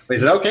about. But he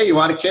said, okay, you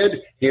want a kid?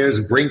 Here's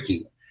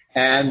Brinky.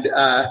 And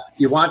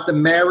you want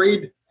them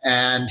married?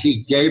 And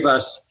he gave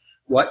us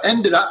what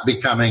ended up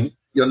becoming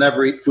you'll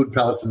never eat food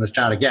pellets in this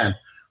town again.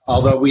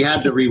 Although we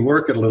had to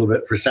rework it a little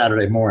bit for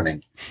Saturday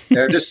morning.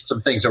 There are just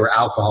some things that were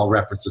alcohol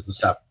references and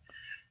stuff.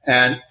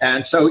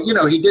 And so,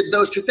 he did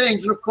those two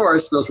things. And of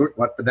course, those were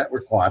what the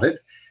network wanted.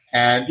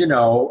 And,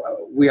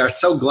 we are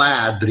so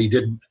glad that he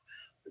didn't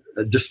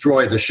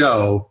destroy the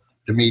show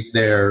to meet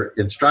their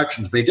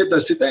instructions, but he did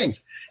those two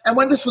things. And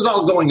when this was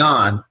all going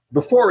on,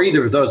 before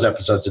either of those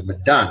episodes had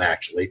been done,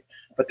 actually,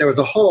 but there was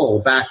a whole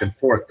back and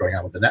forth going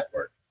on with the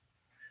network.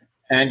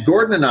 And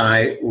Gordon and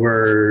I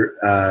were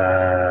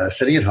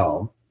sitting at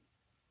home,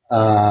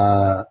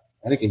 I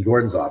think in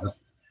Gordon's office,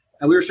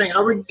 and we were saying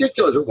how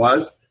ridiculous it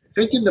was.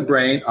 Pinky and the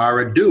Brain are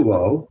a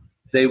duo.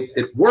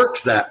 It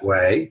works that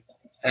way.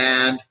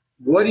 And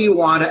what do you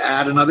want to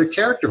add another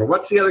character for?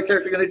 What's the other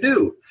character going to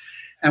do?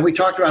 And we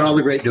talked about all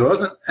the great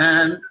duos,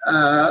 and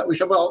we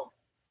said, well,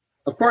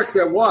 of course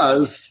there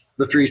was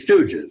the Three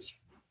Stooges,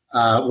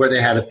 where they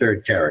had a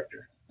third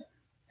character.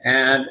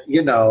 And,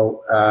 we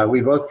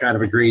both kind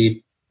of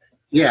agreed,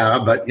 yeah,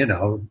 but,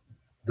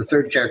 the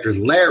third character is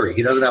Larry.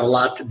 He doesn't have a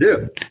lot to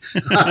do.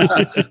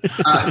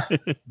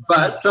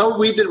 But so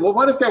we did, well,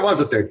 what if there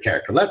was a third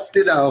character? Let's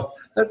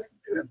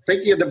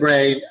Pinky and the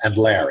Brain and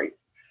Larry.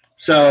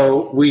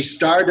 So we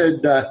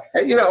started,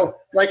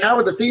 like how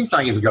would the theme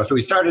song even go? So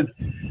we started,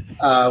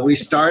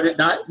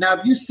 now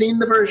have you seen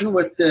the version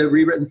with the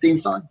rewritten theme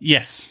song?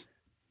 Yes.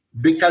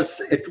 Because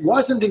it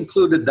wasn't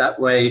included that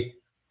way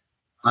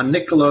on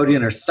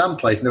Nickelodeon or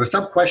someplace. And there was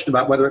some question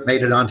about whether it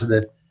made it onto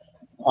the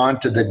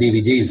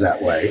DVDs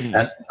that way,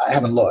 and I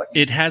haven't looked.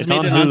 It has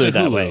made it onto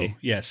Hulu.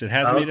 Yes, it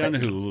has made it onto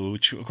Hulu,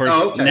 which of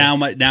course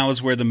now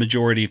is where the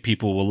majority of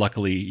people will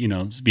luckily,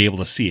 be able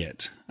to see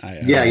it.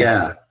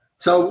 Yeah.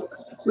 So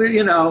we're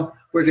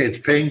saying it's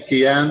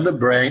Pinky and the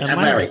Brain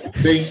and Larry.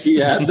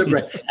 Pinky and the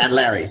Brain and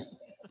Larry.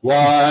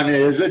 One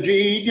is a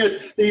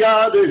genius, the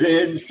other's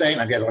insane.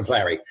 And the other one's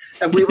Larry.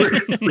 And we were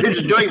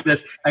just doing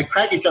this and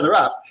crack each other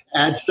up.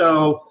 And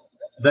so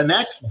the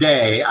next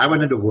day I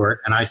went into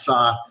work and I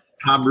saw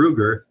Tom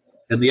Ruger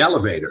in the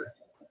elevator.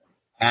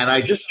 And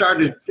I just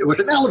started, it was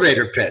an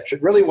elevator pitch.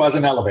 It really was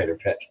an elevator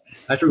pitch.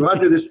 I said, we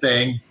want to do this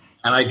thing.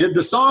 And I did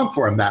the song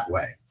for him that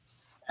way.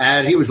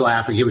 And he was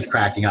laughing. He was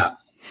cracking up.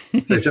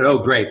 So I said, oh,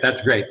 great.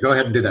 That's great. Go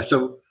ahead and do that.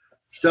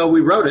 So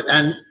we wrote it.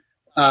 And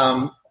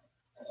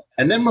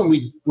then when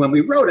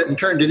we wrote it and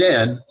turned it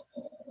in,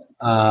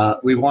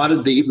 we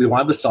wanted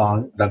the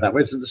song that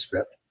was in the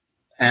script.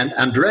 And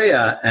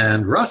Andrea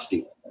and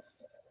Rusty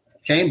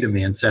came to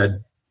me and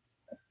said,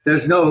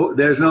 there's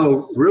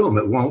no room.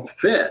 It won't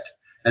fit.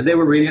 And they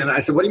were reading it. And I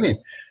said, what do you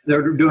mean?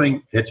 They're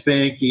doing It's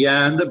Pinky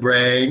and the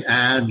Brain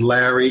and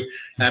Larry.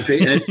 And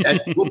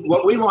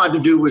what we wanted to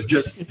do was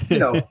just,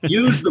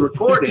 use the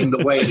recording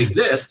the way it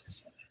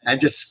exists and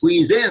just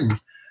squeeze in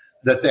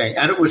the thing.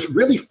 And it was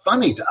really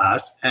funny to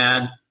us.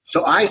 And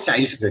so I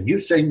sang, you said, you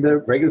sing the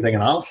regular thing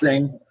and I'll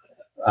sing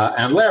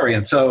and Larry.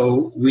 And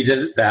so we did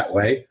it that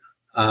way.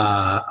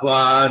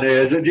 One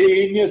is a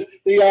genius,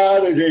 the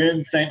other's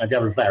insane. And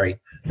that was Larry.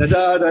 That's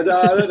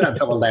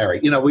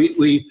Larry.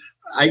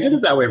 I did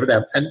it that way for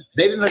them, and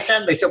they didn't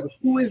understand. They said, well,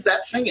 "Who is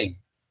that singing?"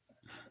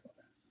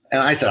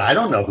 And I said, "I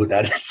don't know who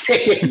that is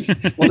singing."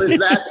 Well, is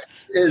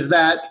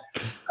that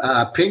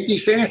Pinky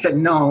singing? I said,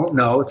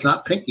 "No, it's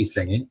not Pinky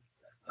singing."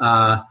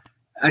 I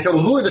said,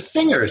 "Well, who are the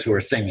singers who are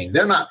singing?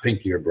 They're not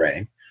Pinky or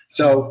Brain."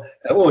 So,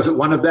 is it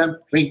one of them?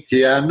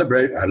 Pinky and the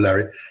Brain,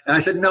 Larry. And I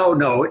said,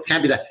 "No, it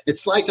can't be that.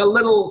 It's like a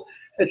little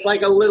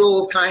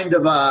kind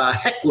of a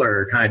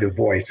heckler kind of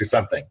voice or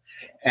something."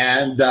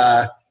 And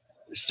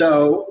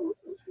so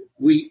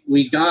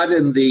we got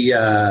in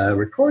the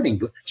recording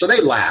booth. So they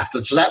laughed,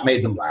 and so that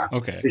made them laugh.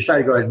 Okay. We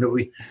decided to go ahead and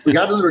we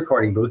got in the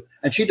recording booth,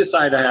 and she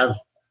decided to have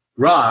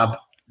Rob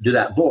do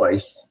that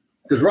voice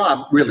because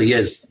Rob really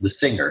is the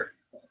singer,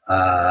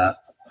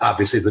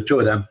 obviously, the two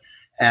of them.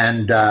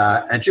 And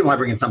she didn't want to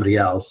bring in somebody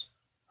else.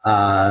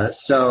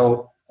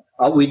 So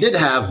we did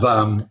have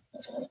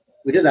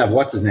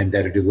what's his name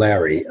there to do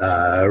Larry,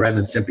 Ren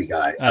and Stimpy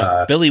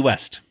guy. Billy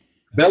West.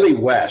 Billy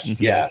West,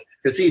 yeah.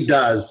 Because he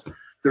does.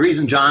 The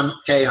reason John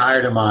Kay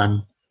hired him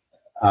on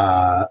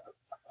Ren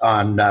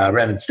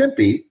and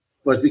Stimpy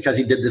was because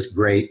he did this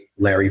great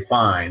Larry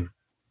Fine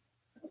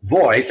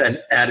voice.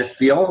 And it's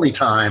the only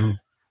time,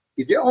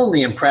 he's the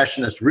only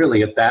impressionist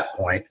really at that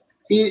point.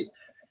 He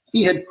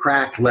had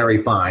cracked Larry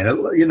Fine.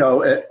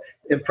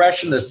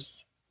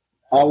 Impressionists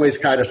always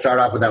kind of start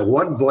off with that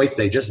one voice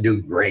they just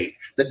do great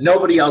that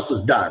nobody else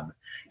has done.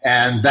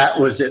 And that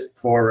was it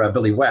for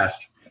Billy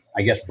West,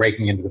 I guess,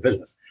 breaking into the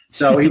business.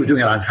 So he was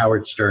doing it on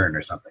Howard Stern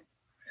or something.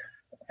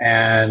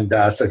 And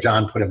so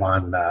John put him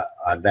on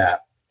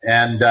that.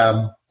 And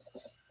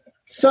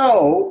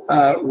so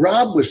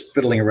Rob was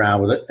fiddling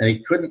around with it, and he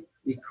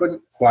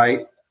couldn't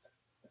quite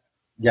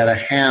get a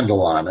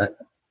handle on it.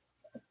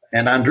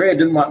 And Andrea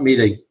didn't want me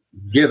to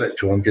give it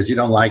to him because you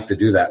don't like to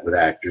do that with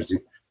actors.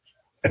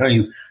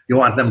 You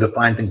want them to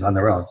find things on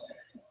their own.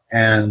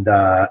 And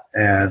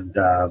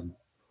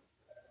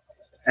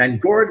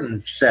Gordon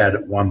said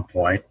at one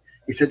point,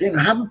 he said,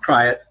 have him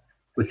try it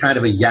with kind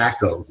of a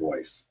Yakko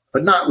voice,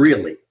 but not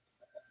really.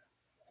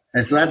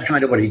 And so that's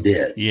kind of what he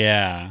did.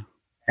 Yeah.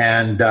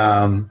 And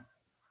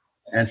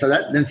so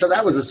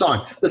that was the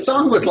song. The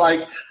song was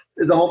like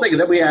the whole thing.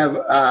 And then we have,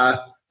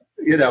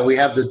 we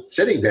have the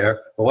sitting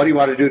there. Well, what do you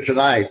want to do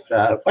tonight?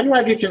 What do you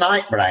want to do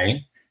tonight,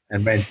 Brain?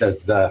 And Brain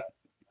says,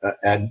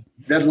 and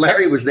then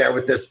Larry was there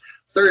with this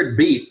third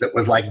beat that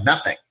was like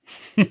nothing.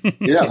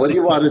 Yeah, what do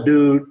you want to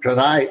do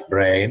tonight,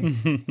 Brain?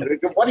 And we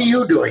go, what are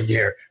you doing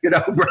here?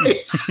 Brain.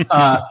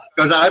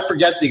 Because I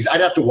forget things.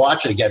 I'd have to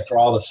watch it again for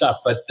all the stuff.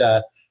 But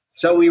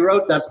so we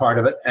wrote that part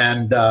of it.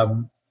 And,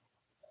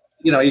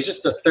 he's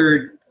just the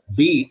third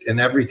beat in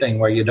everything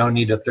where you don't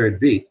need a third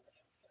beat.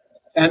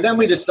 And then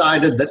we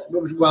decided that,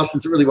 well,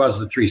 since it really was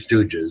the Three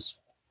Stooges,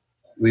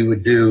 we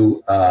would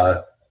do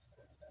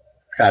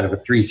kind of a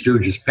Three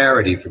Stooges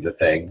parody for the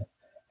thing.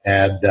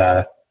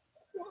 And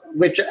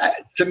which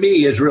to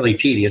me is really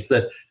tedious.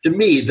 To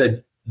me,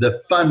 the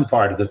fun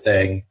part of the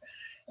thing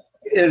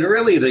is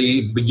really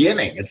the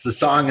beginning. It's the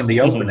song and the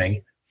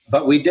opening.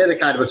 But we did a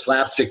kind of a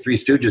slapstick Three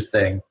Stooges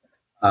thing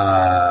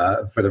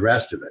for the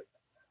rest of it.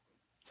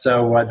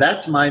 So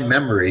that's my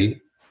memory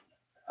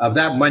of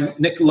that. When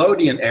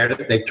Nickelodeon aired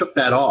it, they took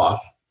that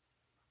off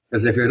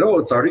because they figured,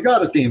 it's already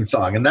got a theme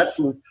song. And that's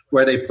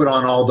where they put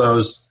on all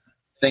those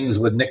things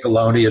with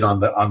Nickelodeon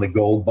on the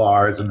gold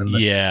bars and then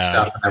the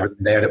stuff and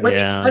everything there,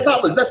 which I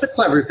thought that's a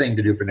clever thing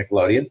to do for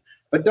Nickelodeon.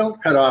 But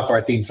don't cut off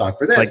our theme song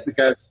for this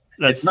because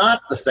it's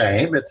not the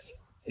same.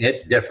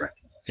 It's different.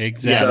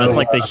 Exactly. Yeah, that's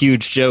like the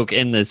huge joke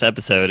in this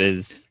episode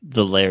is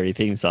the Larry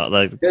theme song.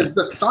 Is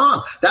the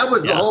song. That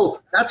was the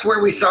whole, that's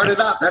where we started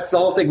up. That's the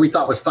whole thing we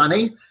thought was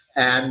funny.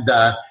 And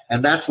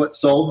that's what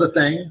sold the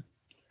thing.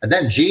 And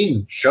then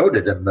Jean showed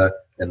it in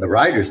the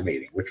writers'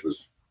 meeting, which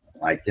was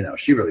like,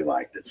 she really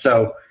liked it.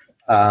 So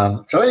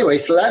anyway,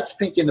 so that's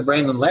Pinky and the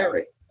Brain and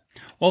Larry.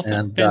 Well,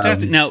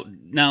 fantastic.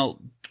 Now,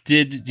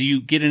 do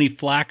you get any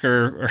flack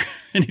or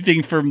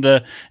anything from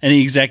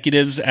any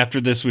executives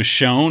after this was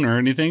shown or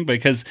anything?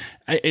 Because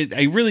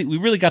we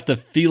really got the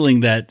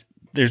feeling that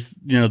there's,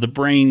 the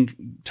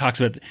Brain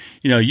talks about,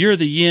 you're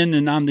the yin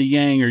and I'm the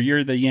yang, or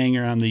you're the yang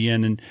or I'm the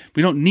yin, and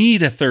we don't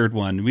need a third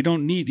one. We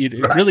don't need it.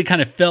 It really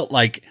kind of felt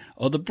like,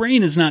 the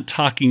Brain is not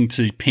talking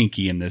to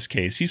Pinky in this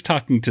case. He's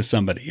talking to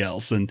somebody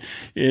else, and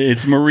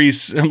it's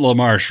Maurice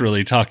LaMarche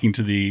really talking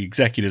to the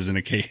executives in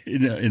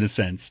a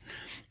sense.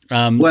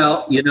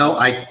 Well,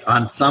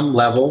 on some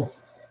level,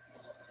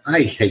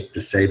 I hate to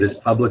say this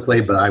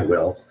publicly, but I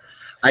will.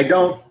 I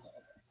don't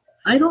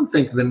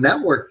think the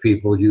network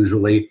people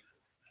usually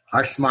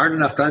are smart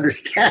enough to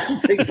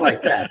understand things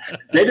like that.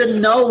 They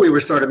didn't know we were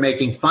sort of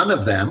making fun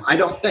of them, I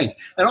don't think.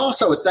 And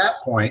also at that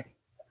point,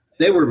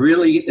 they were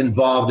really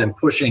involved in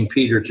pushing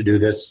Peter to do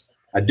this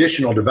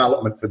additional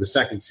development for the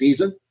second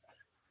season,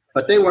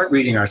 but they weren't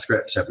reading our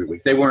scripts every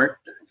week.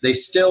 They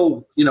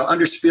still,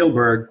 under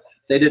Spielberg,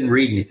 they didn't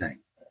read anything.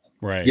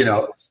 Right.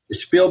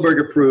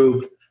 Spielberg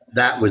approved,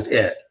 that was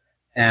it.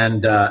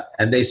 And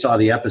they saw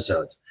the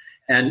episodes.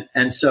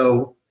 And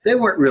so they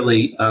weren't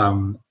really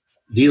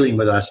dealing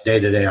with us day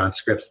to day on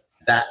scripts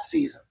that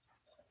season.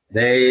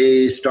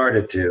 They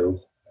started to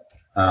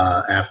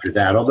after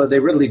that, although they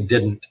really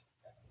didn't.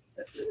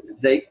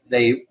 They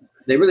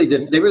really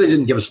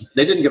didn't give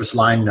us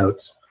line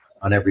notes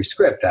on every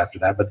script after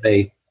that, but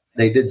they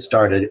did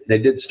start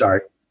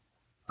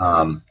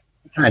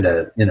kind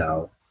of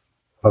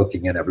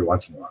poking in every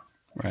once in a while.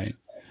 Right.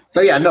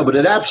 So yeah, no, but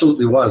it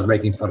absolutely was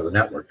making fun of the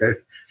network.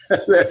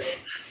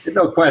 There's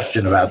no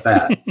question about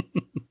that.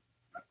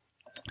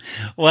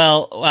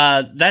 Well,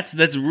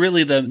 that's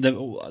really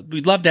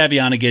we'd love to have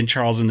you on again,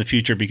 Charles, in the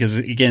future, because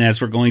again,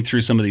 as we're going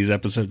through some of these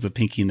episodes of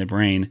Pinky and the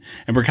Brain,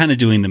 and we're kind of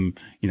doing them,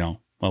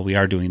 we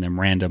are doing them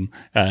random,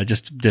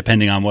 just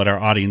depending on what our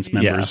audience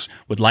members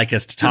would like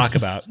us to talk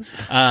about.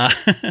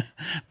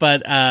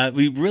 But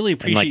we really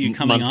appreciate you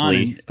coming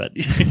monthly, on. But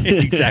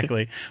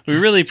exactly. We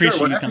really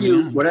appreciate you coming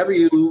on. Whatever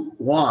you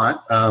want.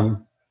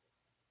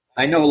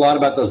 I know a lot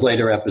about those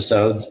later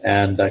episodes,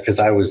 and because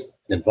I was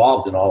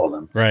involved in all of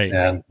them. Right.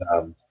 And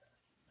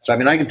so,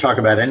 I can talk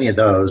about any of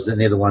those,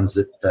 any of the ones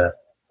that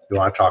you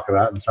want to talk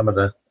about, and some of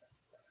the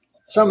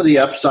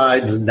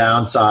upsides and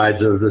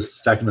downsides of the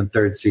second and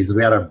third season.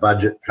 We had our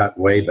budget cut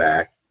way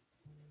back,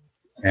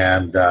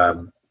 and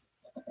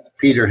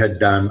Peter had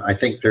done, I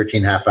think,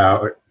 13 half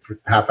hours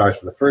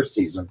for the first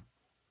season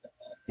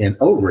in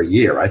over a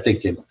year. I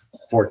think in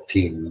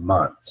 14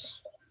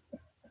 months,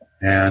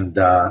 and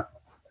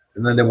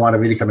then they wanted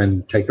me to come in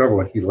and take over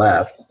when he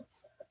left.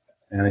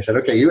 And I said,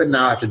 okay, you would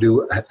now have to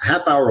do a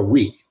half hour a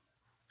week.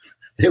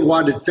 They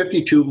wanted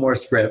 52 more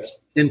scripts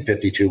in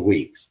 52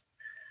 weeks.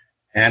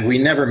 And we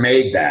never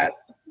made that.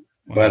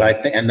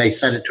 But and they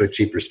sent it to a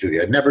cheaper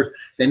studio.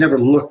 They never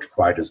looked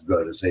quite as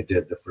good as they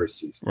did the first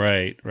season.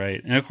 Right.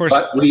 And of course,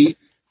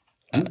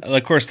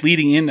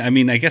 leading in,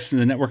 I guess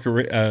the network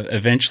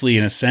eventually,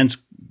 in a sense,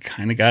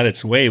 kind of got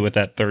its way with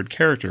that third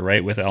character,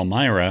 right? With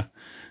Elmira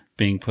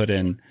being put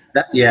in.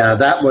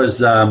 That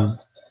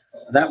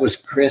was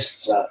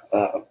Chris,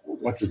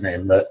 what's his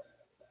name? The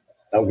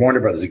Warner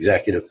Brothers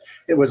executive.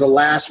 It was a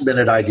last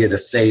minute idea to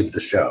save the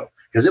show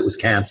because it was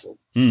canceled.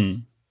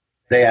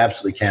 They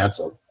absolutely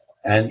canceled.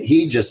 And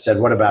he just said,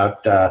 what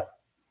about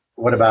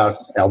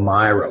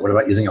Elmira? What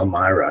about using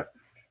Elmira?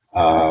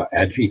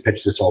 And he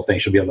pitched this whole thing.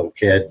 She'll be a little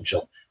kid, and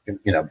she'll,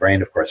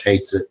 Brain, of course,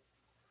 hates it.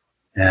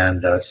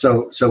 And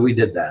so we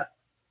did that.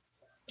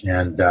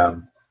 And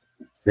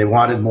they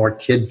wanted more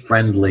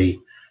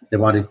kid-friendly. They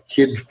wanted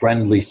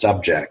kid-friendly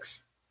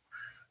subjects.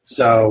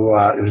 So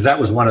that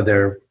was one of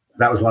their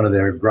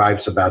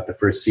gripes about the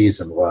first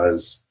season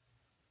was,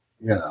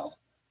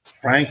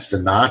 Frank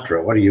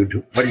Sinatra. What are you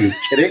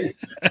kidding?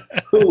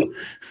 Who?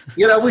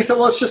 We said,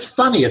 well, it's just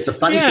funny. It's a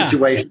funny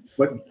situation.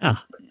 But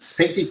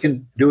Pinky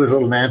can do his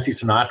little Nancy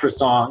Sinatra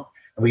song,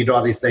 and we can do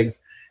all these things.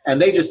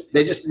 And they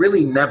just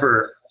really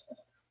never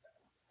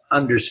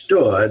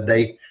understood.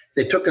 They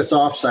took us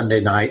off Sunday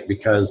night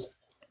because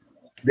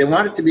they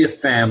wanted to be a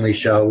family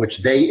show,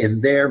 which they,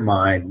 in their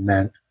mind,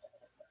 meant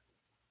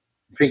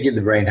Pinky and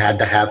the Brain had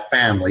to have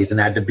families and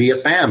had to be a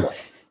family,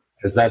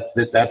 because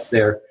that's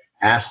their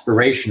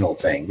aspirational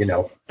thing.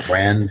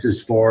 Friends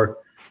is for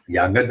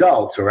young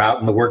adults who are out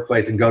in the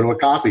workplace and go to a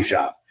coffee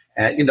shop,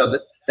 and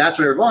that's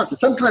what it wants. And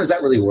sometimes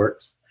that really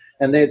works.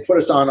 And they had put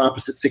us on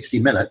opposite 60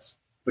 Minutes,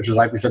 which is,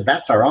 like we said,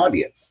 that's our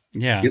audience.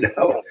 Yeah,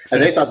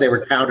 and they thought they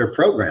were counter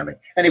programming.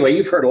 Anyway,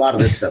 you've heard a lot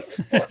of this stuff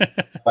before,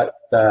 but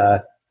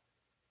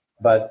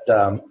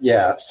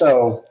yeah.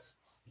 So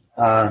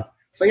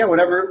yeah,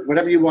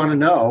 whatever you want to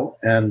know,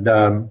 and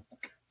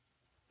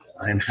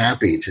I'm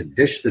happy to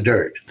dish the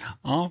dirt.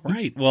 All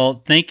right.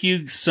 Well, thank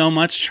you so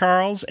much,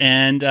 Charles,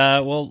 and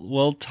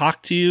we'll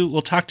talk to you.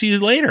 We'll talk to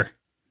you later.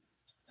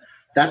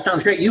 That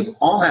sounds great. You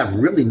all have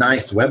really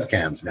nice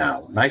webcams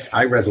now. Nice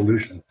high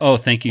resolution. Oh,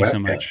 thank you webcam. So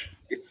much.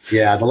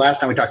 Yeah, the last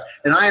time we talked,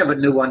 and I have a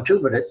new one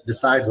too, but it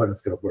decides when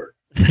it's going to work.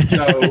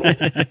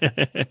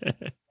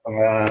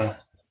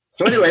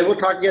 So anyway, we'll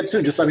talk again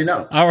soon. Just let me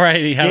know. All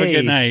righty. Have a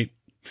good night.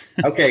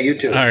 Okay, you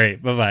too. All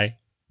right. Bye-bye.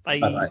 Bye.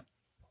 Bye-bye.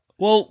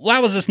 Well,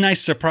 that was this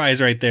nice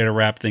surprise right there to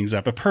wrap things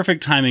up. A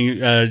perfect timing,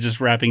 just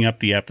wrapping up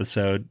the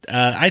episode.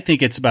 I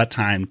think it's about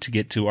time to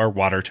get to our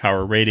water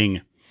tower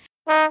rating.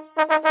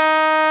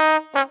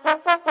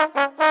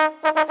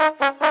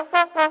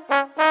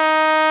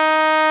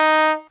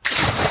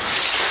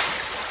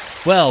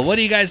 Well, what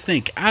do you guys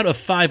think? Out of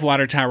 5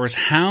 water towers,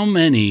 how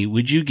many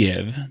would you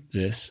give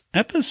this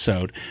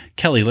episode?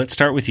 Kelly, let's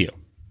start with you.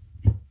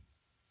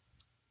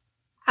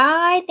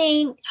 I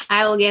think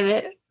I will give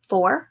it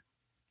 4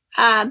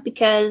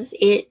 because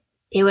it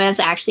was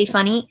actually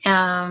funny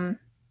and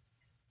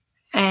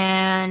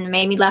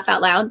made me laugh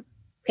out loud,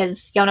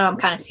 because y'all know I'm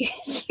kind of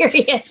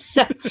serious.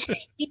 So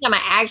anytime I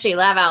actually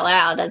laugh out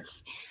loud,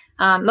 that's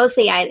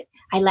mostly I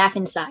laugh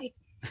inside.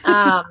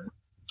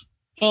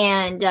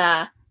 And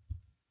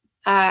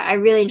I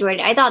really enjoyed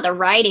it. I thought the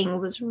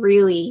writing was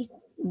really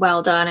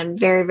well done and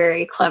very,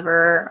 very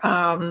clever.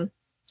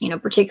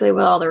 Particularly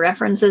with all the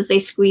references they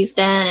squeezed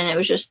in, and it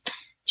was just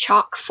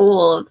chock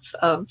full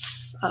of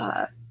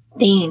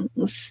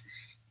things,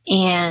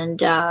 and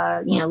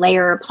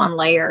layer upon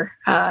layer.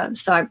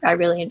 So I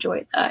really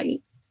enjoyed that.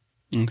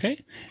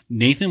 Okay,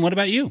 Nathan, what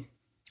about you?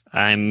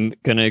 I'm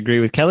gonna agree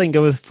with Kelly and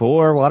go with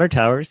 4 water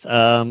towers.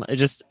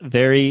 Just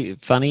very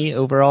funny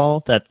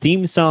overall. That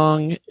theme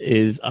song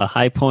is a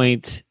high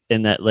point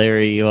in that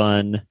Larry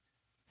one.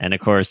 And of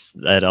course,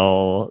 that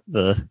all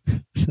the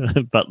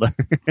butler.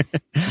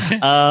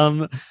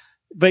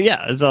 But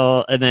yeah, it's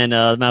all. And then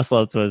Mouse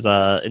Loves was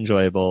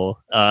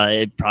enjoyable.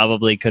 It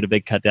probably could have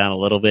been cut down a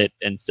little bit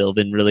and still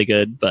been really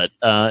good. But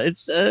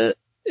it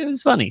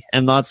was funny,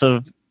 and lots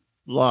of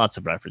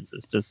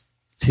references. Just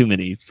too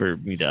many for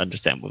me to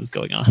understand what was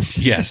going on.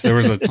 Yes, there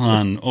was a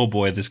ton. Oh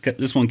boy,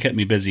 this one kept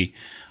me busy.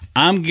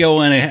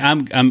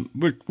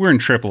 We're in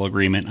triple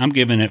agreement. I'm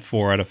giving it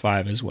 4 out of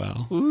 5 as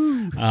well.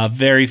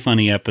 Very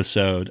funny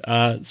episode.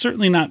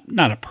 Certainly not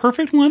a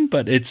perfect one,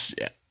 but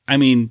Pinky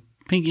and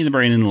the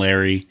Brain and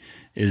Larry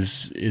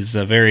is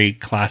a very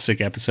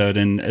classic episode,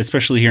 and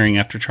especially hearing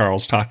after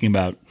Charles talking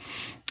about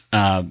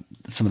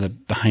some of the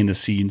behind the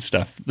scenes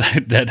stuff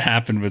that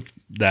happened with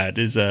that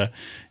is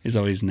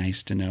always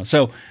nice to know.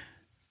 So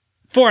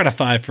 4 out of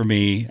 5 for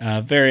me.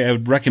 I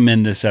would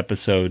recommend this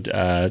episode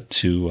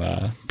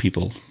to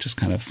people just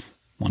kind of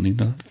wanting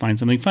to find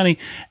something funny.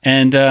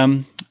 And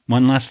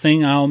one last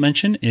thing I'll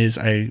mention is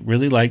I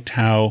really liked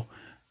how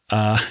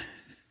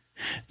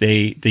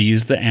they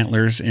use the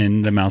antlers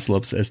in the Mouse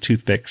Lopes as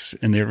toothpicks,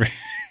 and they're very,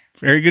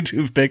 very good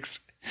toothpicks.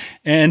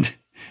 And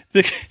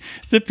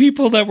the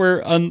people that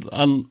were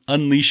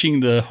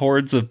unleashing the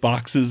hordes of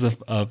boxes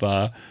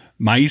of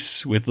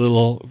mice with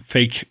little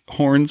fake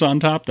horns on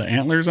top, the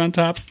antlers on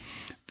top.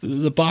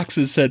 The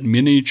boxes said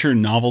miniature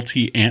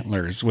novelty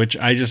antlers, which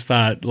I just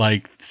thought,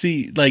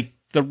 the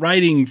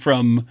writing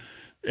from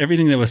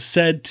everything that was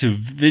said to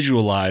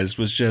visualized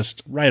was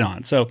just right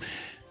on. So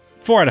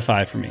 4 out of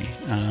 5 for me.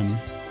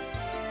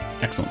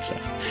 Excellent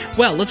stuff.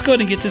 Well, let's go ahead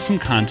and get to some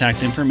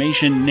contact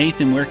information.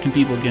 Nathan, where can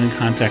people get in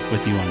contact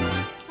with you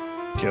online?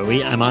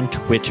 Joey, I'm on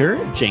Twitter,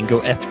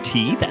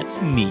 DjangoFT.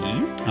 That's me.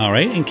 All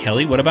right. And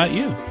Kelly, what about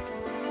you?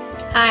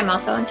 I'm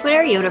also on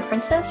Twitter, Yoda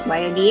Princess,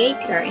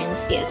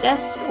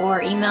 YODAPRNCSS,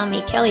 or email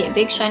me, Kelly at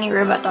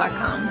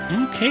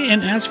BigShinyRobot.com. Okay,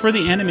 and as for the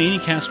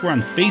Animaniacast, we're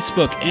on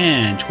Facebook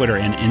and Twitter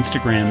and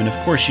Instagram, and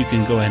of course you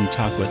can go ahead and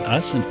talk with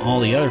us and all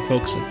the other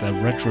folks at the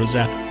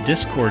RetroZap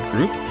Discord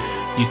group.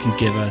 You can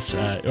give us,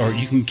 or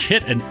you can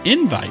get an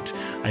invite,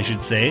 I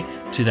should say,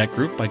 to that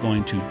group by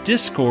going to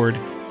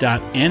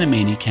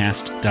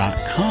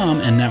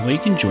discord.animaniacast.com, and that way you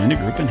can join the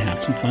group and have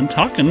some fun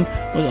talking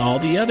with all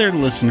the other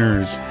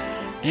listeners.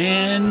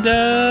 And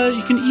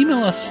you can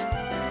email us,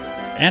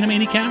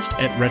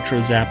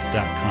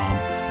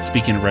 animaniacast@retrozap.com.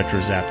 Speaking of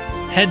RetroZap,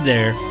 head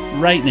there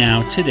right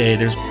now, today.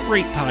 There's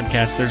great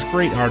podcasts, there's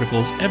great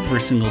articles every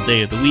single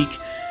day of the week.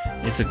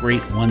 It's a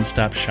great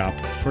one-stop shop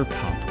for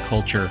pop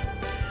culture.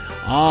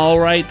 All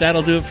right,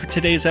 that'll do it for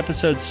today's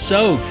episode.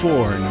 So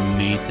for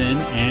Nathan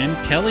and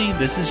Kelly,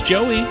 this is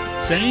Joey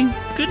saying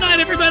good night,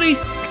 everybody.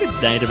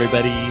 Good night,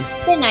 everybody.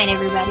 Good night,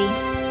 everybody.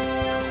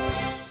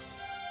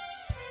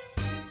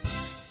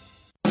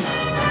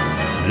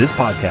 This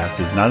podcast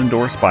is not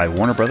endorsed by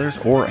Warner Brothers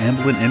or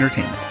Amblin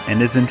Entertainment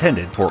and is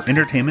intended for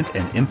entertainment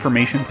and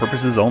information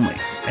purposes only.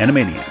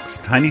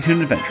 Animaniacs, Tiny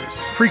Toon Adventures,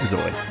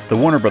 Freakazoid, the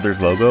Warner Brothers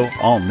logo,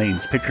 all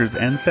names, pictures,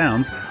 and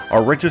sounds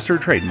are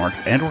registered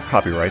trademarks and or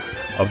copyrights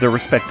of their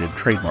respective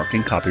trademark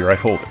and copyright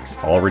holders.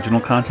 All original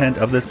content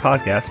of this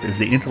podcast is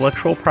the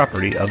intellectual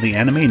property of the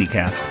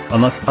Animaniacast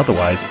unless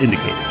otherwise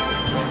indicated.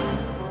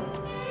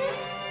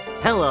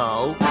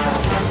 Hello.